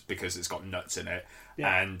breakfast because it's got nuts in it.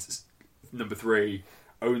 Yeah. And number three,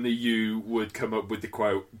 only you would come up with the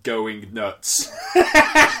quote, "going nuts"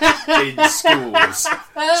 in schools.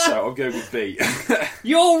 So I'm going with B.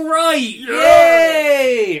 You're right! Yeah!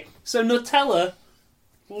 Yay! So Nutella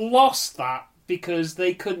lost that because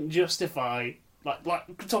they couldn't justify,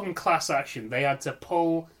 like talking class action, they had to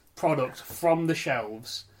pull product from the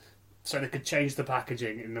shelves so they could change the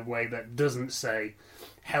packaging in a way that doesn't say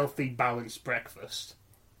healthy, balanced breakfast.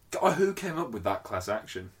 God, who came up with that class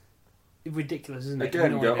action? Ridiculous, isn't it?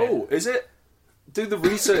 Again, No idea. oh, is it? Do the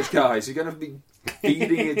research, guys. You're going to be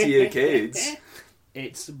feeding it to your kids.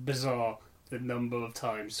 It's bizarre the number of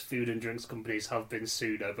times food and drinks companies have been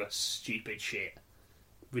sued over stupid shit.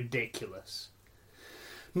 Ridiculous.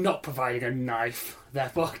 Not providing a knife,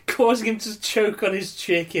 therefore causing him to choke on his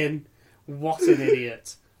chicken. What an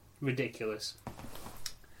idiot. Ridiculous.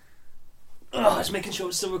 Oh, it's making sure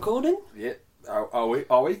it's still recording. Yeah. Are we?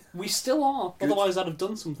 We still are. Good. Otherwise I'd have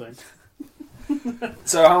done something.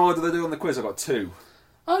 So how long did I do on the quiz? I got 2.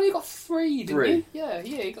 Oh, you got 3, didn't 3. you? Yeah,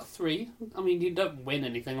 you got 3. I mean, you don't win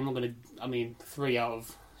anything. I'm not going to... I mean, 3 out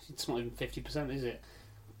of... It's not even 50%, is it?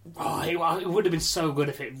 Oh, it would have been so good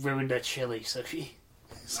if it ruined her chili, so she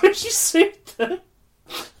sued her.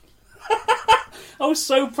 I was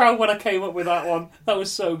so proud when I came up with that one. That was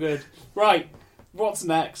so good. Right, what's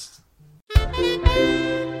next?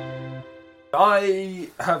 I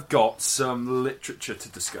have got some literature to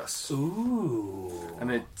discuss. Ooh.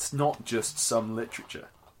 And it's not just some literature.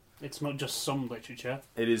 It's not just some literature.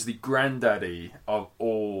 It is the granddaddy of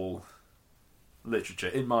all literature,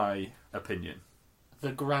 in my opinion.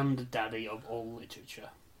 The granddaddy of all literature.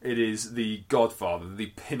 It is the godfather, the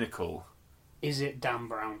pinnacle. Is it Dan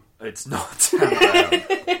Brown? It's not Dan Brown.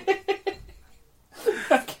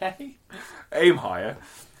 Okay. Aim higher.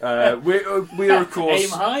 We are, of course, Aim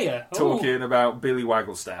higher. talking about Billy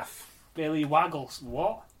Wagglestaff. Billy Waggles.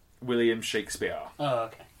 What? William Shakespeare. Oh,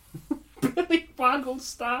 okay. Billy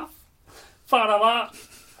Wagglestaff. Fan of that.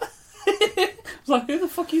 I was like, who the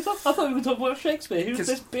fuck are you talking? I thought we were talking about Shakespeare. Who's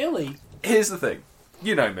this Billy? Here's the thing.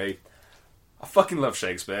 You know me. I fucking love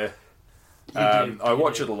Shakespeare. I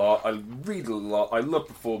watch it a lot. I read it a lot. I love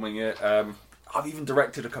performing it. I've even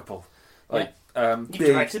directed a couple. You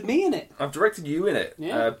directed me in it. I've directed you in it.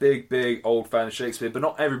 Yeah. Big old fan of Shakespeare, but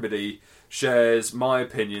not everybody shares my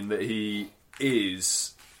opinion that he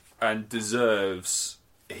is and deserves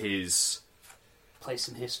his Place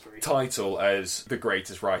in history. title as the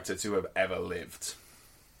greatest writer to have ever lived.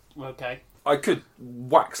 Okay. I could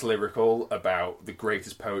wax lyrical about the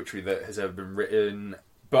greatest poetry that has ever been written,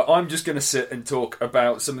 but I'm just going to sit and talk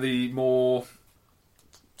about some things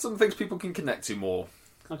people can connect to more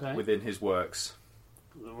within his works.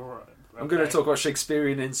 Okay. I'm going to talk about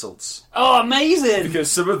Shakespearean insults. Oh, amazing!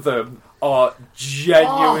 Because some of them are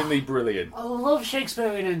genuinely brilliant. I love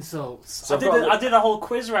Shakespearean insults. So I did a whole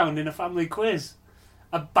quiz round in a family quiz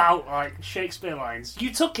about like Shakespeare lines.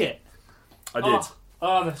 You took it. I did.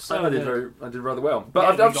 Oh, they're so I good. did rather well.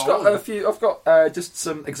 But Yeah, I've just got a few. I've got just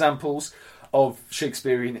some examples of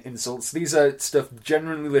Shakespearean insults. These are stuff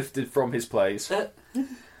generally lifted from his plays.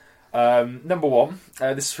 Number one,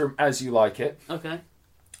 this is from As You Like It. Okay.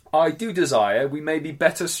 I do desire we may be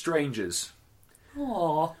better strangers.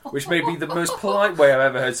 Aww. Which may be the most polite way I've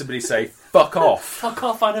ever heard somebody say, fuck off. Fuck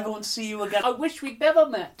off, I never want to see you again. I wish we'd never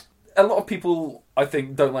met. A lot of people, I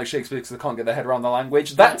think, don't like Shakespeare because they can't get their head around the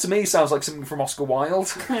language. That, to me, sounds like something from Oscar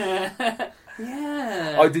Wilde. Yeah.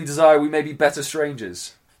 I do desire we may be better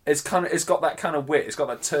strangers. It's got that kind of wit. It's got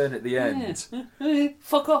that turn at the end. Yeah.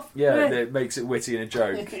 Fuck off. Yeah, it makes it witty and a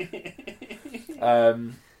joke.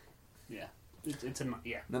 Yeah. It's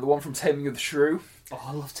Another one from Taming of the Shrew. Oh,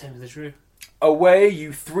 I love Taming of the Shrew. Away,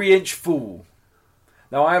 you 3-inch fool.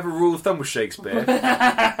 Now, I have a rule of thumb with Shakespeare.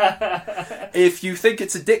 If you think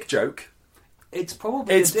it's a dick joke, it's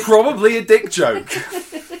probably a dick joke.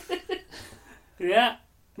 Yeah,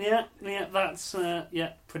 that's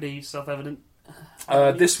pretty self-evident.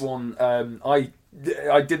 This one, I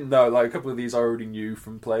didn't know. Like, a couple of these I already knew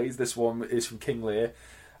from plays. This one is from King Lear.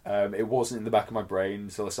 It wasn't in the back of my brain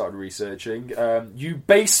until I started researching. You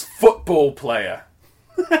base football player.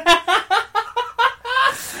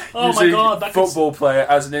 Oh my god, that football player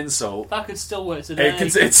as an insult. That could still work today. It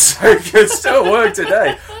could still work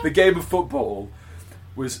today. The game of football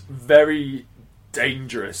was very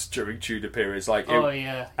dangerous during Tudor periods. Like,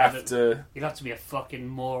 you'd have to be a fucking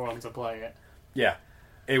moron to play it. Yeah,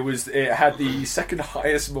 it had the second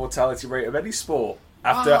highest mortality rate of any sport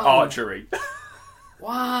after archery.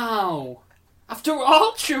 Wow, after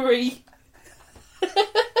archery. Wow,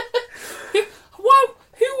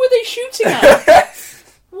 who were they shooting at?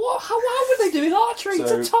 What? How were they doing archery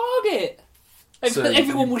to target?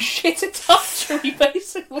 Everyone was shit at archery,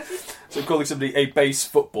 basically. So calling somebody a base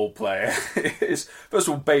football player is, first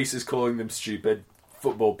of all, base is calling them stupid.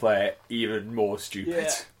 Football player, even more stupid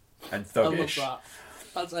and thuggish. I love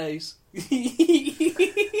that. That's ace.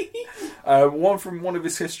 One from one of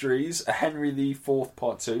his histories, Henry IV,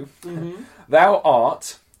 Part 2. Mm-hmm. Thou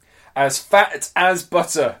art as fat as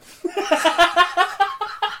butter.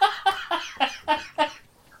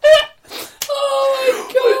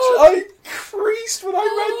 I creased when I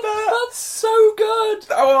read that. That's so good.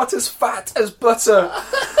 Thou art as fat as butter.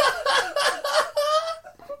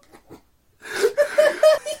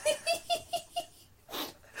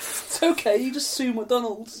 It's okay, you just sue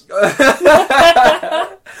McDonald's.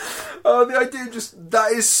 Oh, the idea it's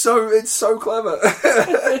so clever. As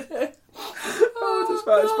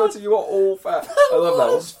fat as butter, you are all fat. I love that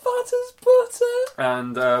one. As fat as butter.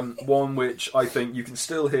 And one which I think you can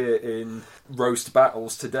still hear in roast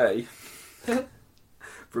battles today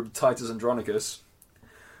from Titus Andronicus.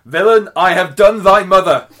 Villain, I have done thy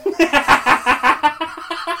mother.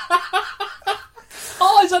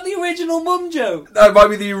 Oh, is that the original mum joke? That might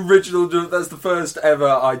be the original joke. That's the first ever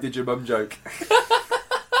I did your mum joke.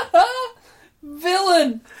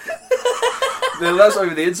 Villain. No, that's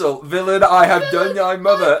over the insult. Villain, I have done thy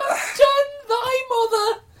mother. I have done thy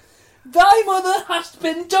mother. Thy mother hast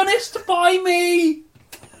been donest by me.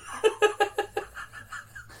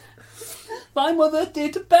 Thy mother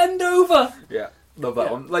did bend over. Yeah, love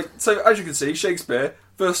that one. Like, so as you can see, Shakespeare,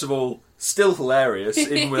 first of all, still hilarious,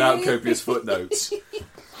 even without copious footnotes.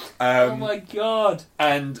 Oh my god.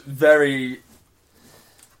 And very...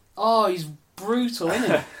 Oh, he's brutal,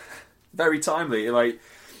 isn't he? Very timely, like,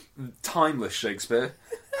 timeless Shakespeare.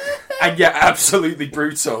 And yet absolutely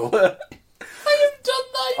brutal.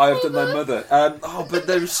 I have done thy mother. But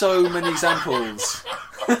there's so many examples.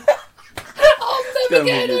 I'll never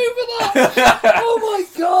get over that. Oh my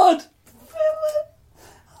god.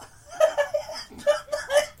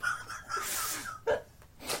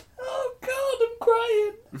 Oh god, I'm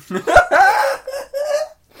crying.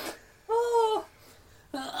 Oh.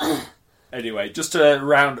 Anyway, just to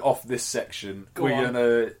round off this section,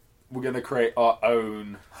 we're gonna create our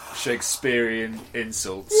own Shakespearean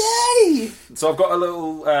insults. Yay! So I've got a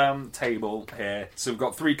little table here. So we've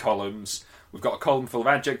got 3 columns. We've got a column full of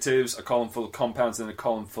adjectives, a column full of compounds, and a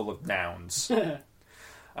column full of nouns. And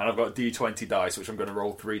I've got D20 dice, which I'm going to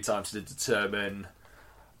roll 3 times to determine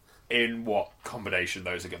in what combination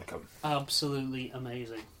those are going to come. Absolutely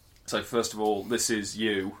amazing. So first of all, this is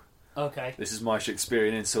you. Okay. This is my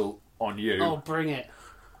Shakespearean insult on you. Oh, bring it.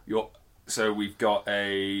 So we've got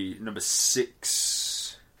a number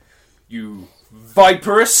 6. You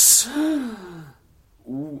viperous.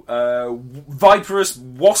 Viperous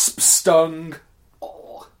wasp stung.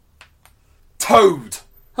 Oh. toad.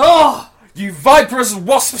 Oh! You viperous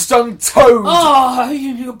wasp-stung toad. Oh,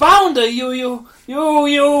 you bounder, you,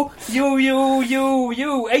 18,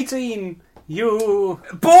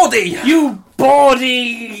 Bawdy. you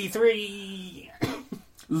bawdy 3,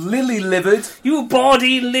 Lily-livered. you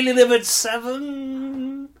bawdy lily-livered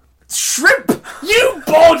 7, Shrimp. you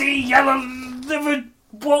bawdy yellow-livered,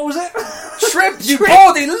 what was it? Shrimp. You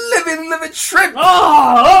bawdy living shrimp.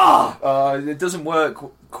 It doesn't work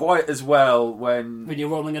quite as well when When you're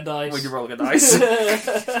rolling a dice.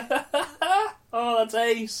 Oh, that's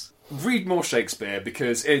ace. Read more Shakespeare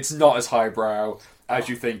because it's not as highbrow as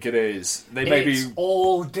you think it is. It's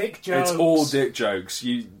all dick jokes. It's all dick jokes.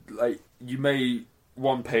 You may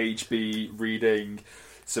one page be reading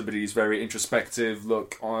somebody's very introspective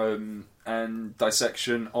look and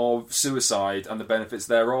dissection of suicide and the benefits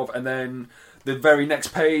thereof, and then the very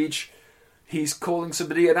next page he's calling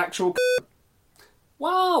somebody an actual.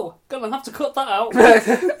 Wow, gonna have to cut that out.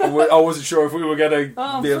 I wasn't sure if we were gonna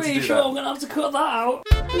I'm be able to pretty do sure that. I'm gonna have to cut that out.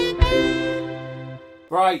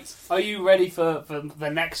 Right, are you ready for the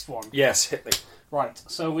next one? Yes, hit me. Right,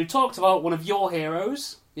 so we talked about one of your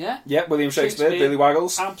heroes, yeah? Yeah, William Shakespeare, Billy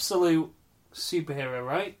Waggles. Absolute superhero,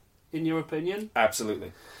 right? In your opinion?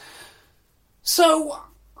 Absolutely. So,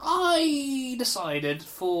 I decided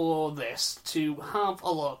for this to have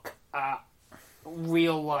a look at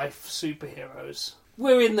real-life superheroes.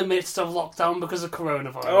 We're in the midst of lockdown because of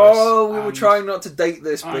coronavirus. Oh, we were trying not to date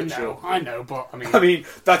this picture. I know, but I mean... I mean,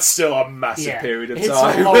 that's still a massive period of time.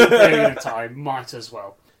 It's a long period of time, might as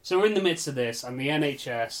well. So we're in the midst of this, and the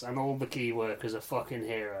NHS and all the key workers are fucking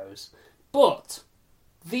heroes. But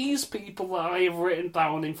these people that I have written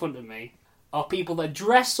down in front of me are people that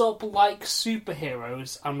dress up like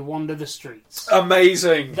superheroes and wander the streets.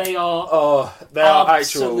 Amazing. They are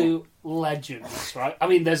actual legends, right? I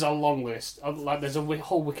mean, there's a long list. Like, there's a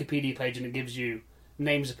whole Wikipedia page, and it gives you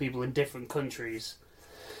names of people in different countries.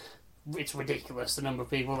 It's ridiculous, the number of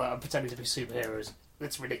people that are pretending to be superheroes.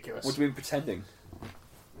 It's ridiculous. What do you mean pretending?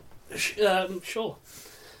 Sure.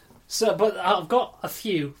 So, but I've got a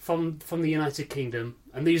few from the United Kingdom,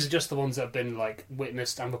 and these are just the ones that have been like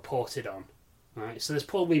witnessed and reported on. Right, so there's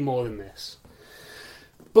probably more than this.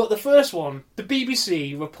 But the first one, the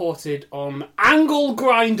BBC reported on Angle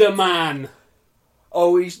Grinder Man.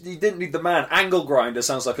 Oh, he didn't need the man. Angle Grinder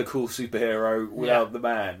sounds like a cool superhero without the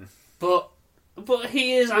man. But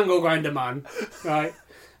he is Angle Grinder Man, right?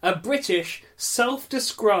 A British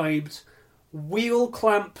self-described wheel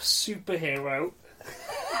clamp superhero.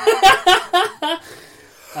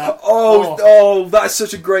 That's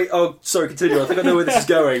such a great... Oh, sorry, continue. I think I know where this is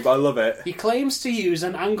going, but I love it. He claims to use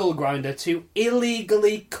an angle grinder to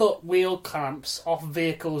illegally cut wheel clamps off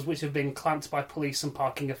vehicles which have been clamped by police and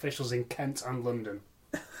parking officials in Kent and London.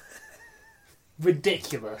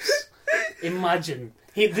 Ridiculous. Imagine.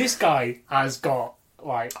 This guy has got,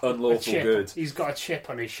 like, unlawful a chip. Good. He's got a chip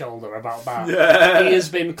on his shoulder about that. Yeah. He has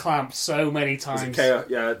been clamped so many times.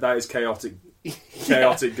 That is chaotic.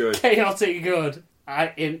 Chaotic good. Chaotic good.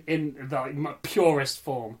 In the purest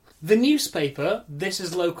form. The newspaper, This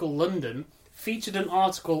Is Local London, featured an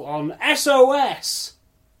article on SOS.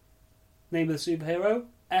 Name of the superhero?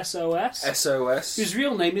 SOS. SOS. Whose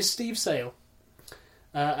real name is Steve Sale.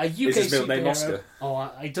 A UK is his middle superhero. name Oscar?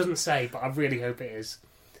 Oh, it doesn't say, but I really hope it is.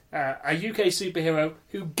 A UK superhero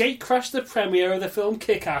who gatecrashed the premiere of the film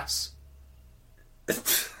Kick-Ass.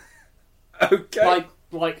 Okay.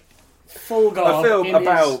 Like full guard.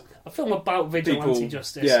 A film about vigilante people,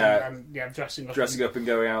 justice and dressing up and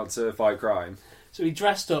going out to fight crime. So he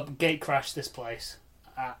dressed up, gate crashed this place,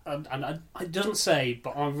 and it doesn't say,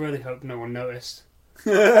 but I really hope no one noticed.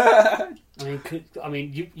 I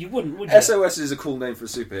mean, you wouldn't, would you? SOS is a cool name for a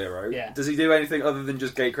superhero. Yeah. Does he do anything other than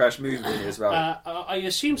just gate crash movie as well? I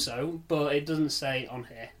assume so, but it doesn't say on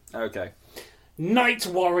here. Okay. Night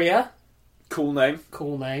Warrior. Cool name.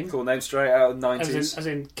 Cool name. Cool name, straight out of the 90s. As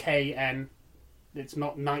in KN. It's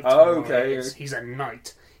not Night Oh, Warrior. okay. He's a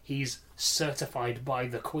knight. He's certified by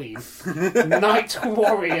the Queen. Night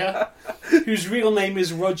Warrior, whose real name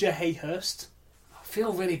is Roger Hayhurst. I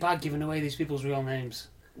feel really bad giving away these people's real names.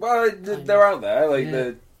 Well, they're out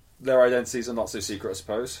there. Their identities are not so secret, I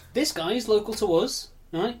suppose. This guy is local to us,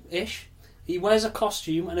 right? Ish. He wears a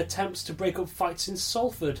costume and attempts to break up fights in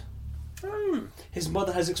Salford. His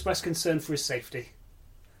mother has expressed concern for his safety.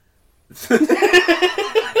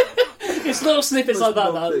 It's little snippets like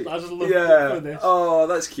that I just love doing this. Oh,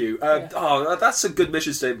 that's cute. Oh, that's a good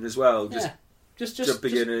mission statement as well. Just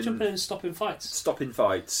jumping in and stopping fights. Stopping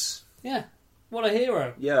fights. Yeah. What a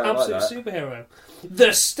hero. Yeah, absolute superhero.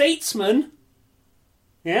 The Statesman.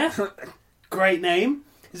 Yeah. Great name.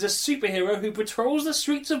 Is a superhero who patrols the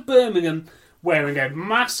streets of Birmingham wearing a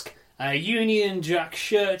mask, a Union Jack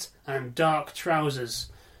shirt, and dark trousers.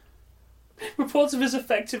 Reports of his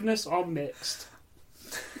effectiveness are mixed.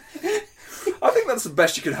 I think that's the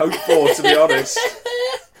best you can hope for, to be honest.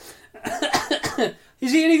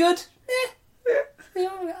 Is he any good?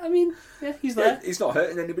 Yeah, I mean, yeah, he's there. He's not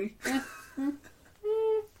hurting anybody.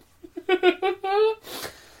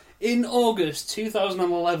 In August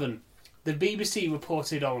 2011, the BBC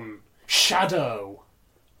reported on Shadow.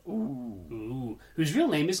 Ooh. Whose real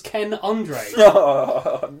name is Ken Andre.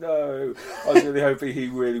 Oh, no. I was really hoping he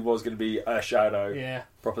really was going to be a shadow. Yeah.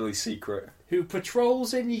 Properly secret. Who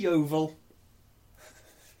patrols in Yeovil.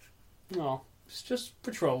 No, it's just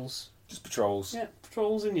patrols. Just patrols. Yeah,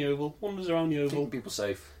 patrols in Yeovil. Wanders around Yeovil. Keeping people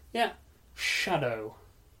safe. Yeah. Shadow.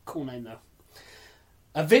 Cool name, though.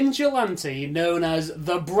 A vigilante known as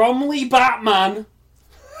the Bromley Batman.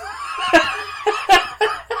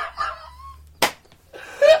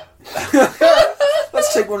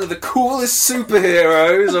 Let's take one of the coolest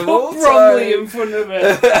superheroes of all Put Bromley time in front of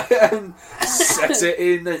it. and set it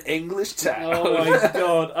in an English town. Oh my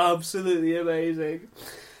god, absolutely amazing.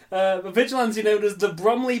 The vigilante known as the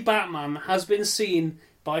Bromley Batman has been seen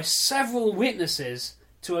by several witnesses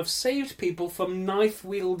to have saved people from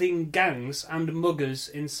knife-wielding gangs and muggers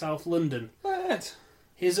in South London. What?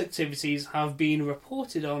 His activities have been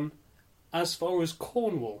reported on as far as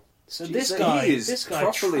Cornwall. So Jeez, this so guy he is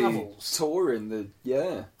properly travels. touring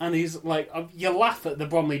the And he's like, you laugh at the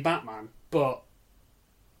Bromley Batman, but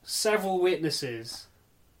several witnesses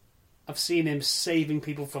have seen him saving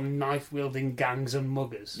people from knife-wielding gangs and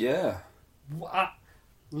muggers. Yeah. What?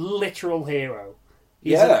 Literal hero.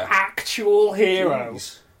 He's Yeah. an actual hero.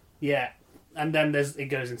 Jeez. Yeah. And then it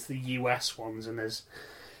goes into the US ones, and there's,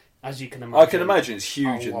 as you can imagine, I can imagine it's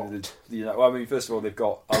huge. a In the, well, I mean, first of all, they've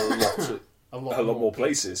got a lot more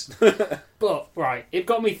places. But, right, it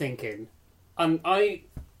got me thinking, and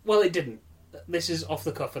well, it didn't. This is off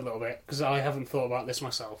the cuff a little bit, because I haven't thought about this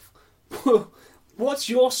myself. What's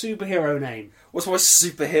your superhero name? What's my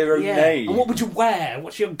superhero name? And what would you wear?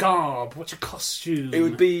 What's your garb? What's your costume? It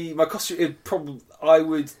would be my costume. I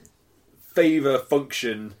would favour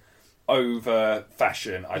function over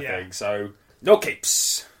fashion. I think so. No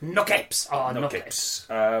capes. No capes. Oh, No capes.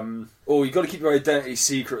 You've got to keep your identity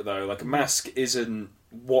secret though. Like a mask isn't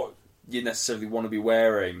what you necessarily want to be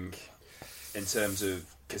wearing in terms of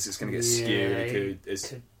because it's going to get skewed.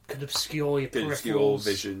 It could obscure your could peripherals. obscure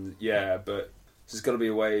vision. Yeah, but there's got to be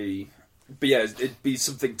a way. But yeah, it'd be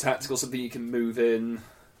something tactical, something you can move in,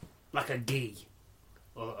 like a gi,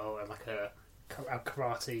 or like a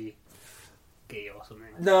karate gi or something.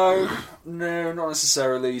 No, not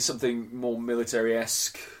necessarily. Something more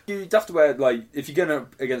military-esque. You'd have to wear, like, if you're going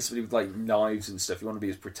up against somebody with, like, knives and stuff, you want to be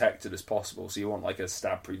as protected as possible, so you want, like, a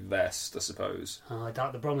stab-proof vest, I suppose. Oh, I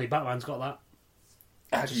doubt the Bromley Batman's got that.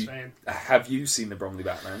 Have you seen the Bromley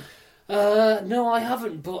Batman? No, I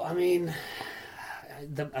haven't, but, I mean,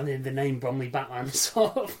 the name Bromley Batman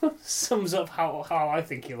sort of sums up how I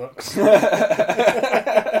think he looks.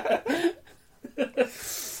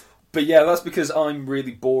 But yeah, that's because I'm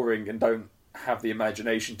really boring and don't have the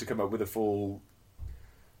imagination to come up with a full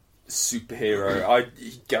superhero. I'd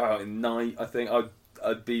go out in night. I think my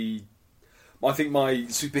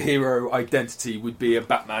superhero identity would be a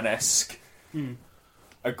Batman-esque,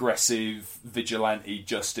 aggressive vigilante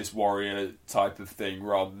justice warrior type of thing,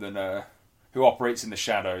 rather than who operates in the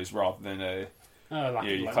shadows, rather than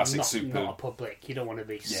your classic not a public. You don't want to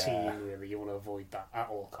be seen, really. You want to avoid that at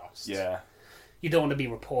all costs. Yeah. You don't want to be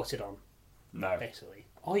reported on. No. Basically.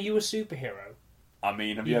 Are you a superhero? I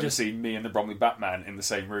mean, have you ever seen me and the Bromley Batman in the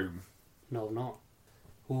same room? No, I'm not.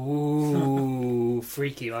 Ooh,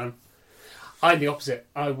 freaky, man. I'm the opposite.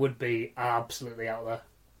 I would be absolutely out there.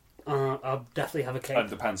 I'll definitely have a cape.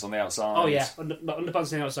 Underpants on the outside. Oh, yeah.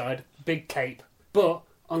 Underpants on the outside. Big cape. But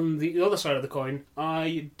on the other side of the coin,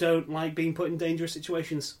 I don't like being put in dangerous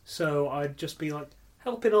situations. So I'd just be like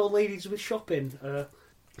helping old ladies with shopping,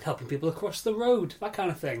 helping people across the road, that kind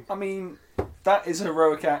of thing. I mean, that is a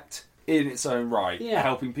heroic act in its own right. Yeah.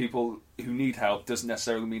 Helping people who need help doesn't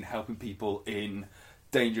necessarily mean helping people in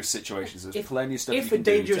dangerous situations. There's plenty of stuff you can do If a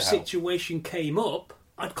dangerous to help. situation came up,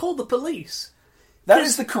 I'd call the police. That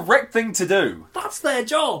is the correct thing to do. That's their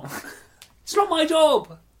job. It's not my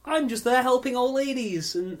job. I'm just there helping old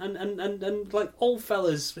ladies and like old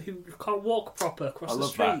fellas who can't walk proper across the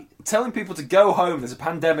street. That. Telling people to go home, there's a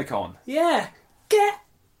pandemic on. Yeah. Get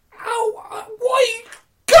out. Why?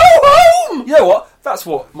 Go home! You know what? That's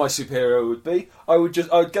what my superhero would be.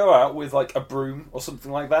 I'd go out with like a broom or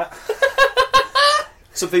something like that.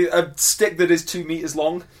 A stick that is 2 meters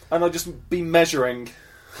long, and I'd just be measuring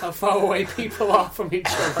how far away people are from each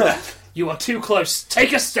other. You are too close.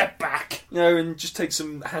 Take a step back. And just take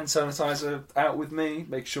some hand sanitizer out with me.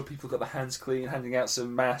 Make sure people got their hands clean. Handing out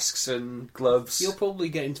some masks and gloves. You're probably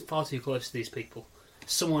getting far too close to these people.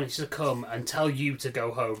 Someone needs to come and tell you to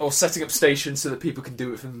go home. Or setting up stations so that people can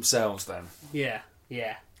do it for themselves. Then. Yeah.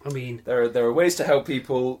 I mean, there are ways to help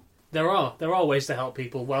people. There are ways to help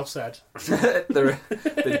people. Well said.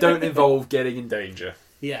 They don't involve getting in danger.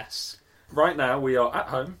 Yes. Right now we are at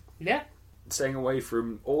home. Yeah. Staying away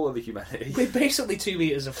from all other humanity. We're basically 2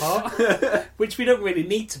 metres apart, which we don't really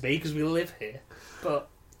need to be because we live here. But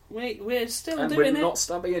we're still and doing it. And we're not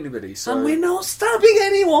stabbing anybody. So and we're not stabbing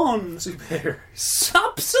anyone. Superheroes.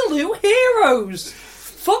 Absolute heroes.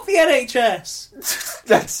 Fuck the NHS.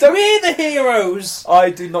 We're the heroes. I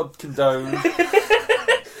do not condone.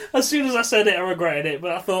 As soon as I said it, I regretted it.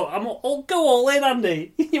 But I thought, I'll go all in,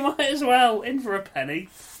 Andy. You might as well. In for a penny.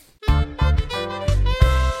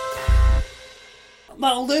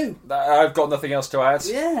 That'll do. I've got nothing else to add.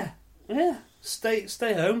 Yeah. Stay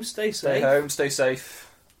home, stay safe. Stay home, stay safe.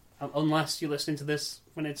 Unless you're listening to this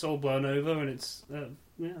when it's all blown over and it's... then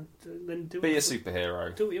Be a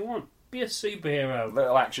superhero. Do what you want. Be a superhero.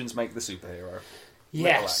 Little actions make the superhero.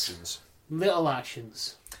 Yes. Little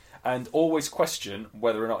actions. And always question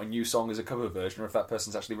whether or not a new song is a cover version or if that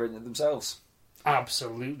person's actually written it themselves.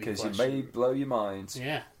 Absolutely. Because you may blow your mind.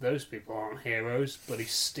 Yeah, those people aren't heroes, but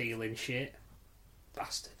he's stealing shit.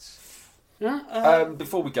 Bastards.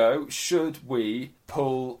 Before we go, should we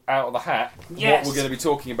pull out of the hat yes. what we're going to be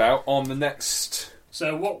talking about on the next...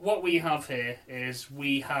 So what we have here is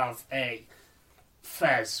we have a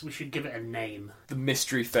Fez. We should give it a name. The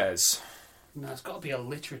Mystery Fez. No, it's got to be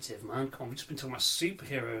alliterative, man. Come on, we've just been talking about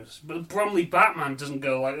superheroes. But Bromley Batman doesn't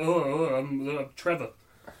go like, I'm Trevor.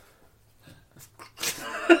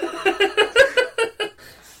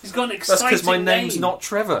 He's got an exciting name. That's because my name's not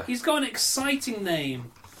Trevor. He's got an exciting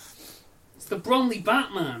name. It's the Bromley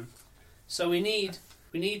Batman. So we need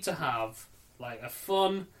to have like a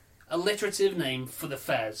fun, alliterative name for the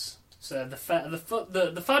Fez. So the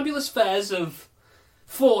fabulous Fez of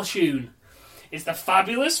Fortune. It's the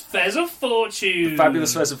Fabulous Fez of Fortune. The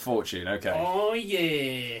Fabulous Fez of Fortune, okay. Oh,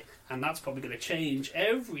 yeah. And that's probably going to change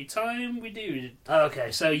every time we do it.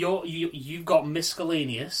 Okay, so you've got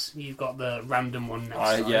Miscellaneous. You've got the random one next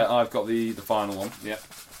time. Yeah, I've got the final one, yeah.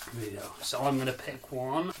 There we go. So I'm going to pick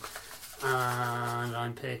one. And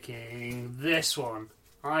I'm picking this one.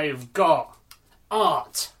 I've got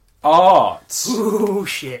Art. Art! Ooh,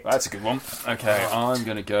 shit. That's a good one. Okay, Art. I'm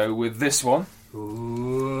going to go with this one.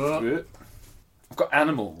 Ooh. I've got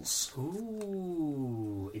Animals.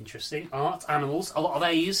 Ooh, interesting. Art, animals, a lot of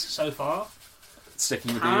A's so far.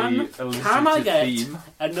 Sticking with the can I get theme.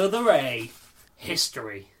 Another A?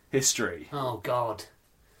 History. History. Oh, God.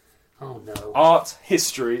 Oh, no. Art,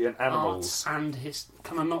 history, and animals. Art and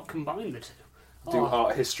can I not combine the two? Do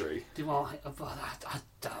art, history. No.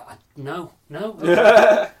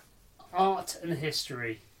 Okay. Art and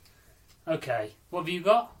history. Okay. What have you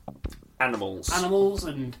got? Animals. Animals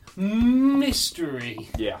and mystery.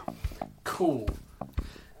 Yeah. Cool.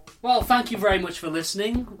 Well, thank you very much for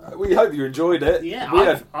listening. We hope you enjoyed it. Yeah, we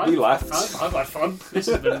laughed. I've had fun. This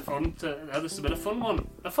has been fun. This has been a fun one.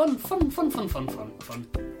 A fun.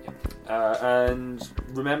 And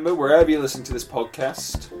remember, wherever you're listening to this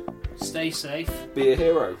podcast, stay safe. Be a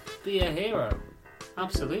hero. Be a hero.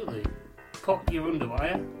 Absolutely. Pop your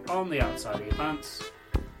underwire on the outside of your pants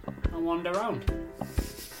and wander around.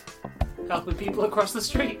 Helping people across the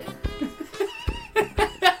street.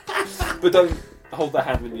 But don't hold their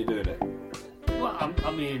hand when you're doing it. Well,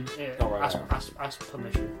 I mean, ask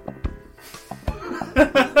permission.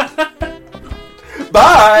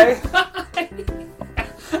 Bye!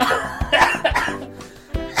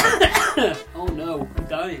 Oh no, I'm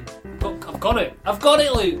dying. I've got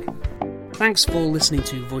it, Luke! Thanks for listening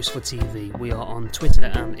to Voice for TV. We are on Twitter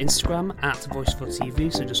and Instagram at Voice for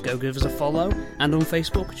TV, so just go give us a follow. And on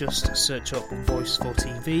Facebook, just search up Voice for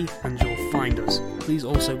TV and you'll find us. Please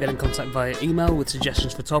also get in contact via email with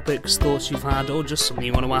suggestions for topics, thoughts you've had, or just something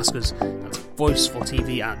you want to ask us. That's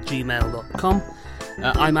voicefortv@gmail.com.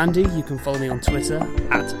 I'm Andy. You can follow me on Twitter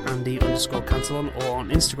at Andy_Cantillon or on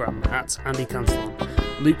Instagram at AndyCantillon.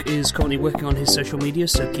 Luke is currently working on his social media,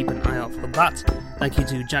 so keep an eye out for that. Thank you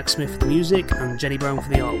to Jack Smith for the music and Jenny Brown for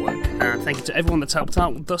the artwork. And thank you to everyone that's helped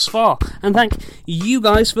out thus far. And thank you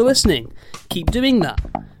guys for listening. Keep doing that.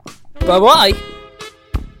 Bye-bye.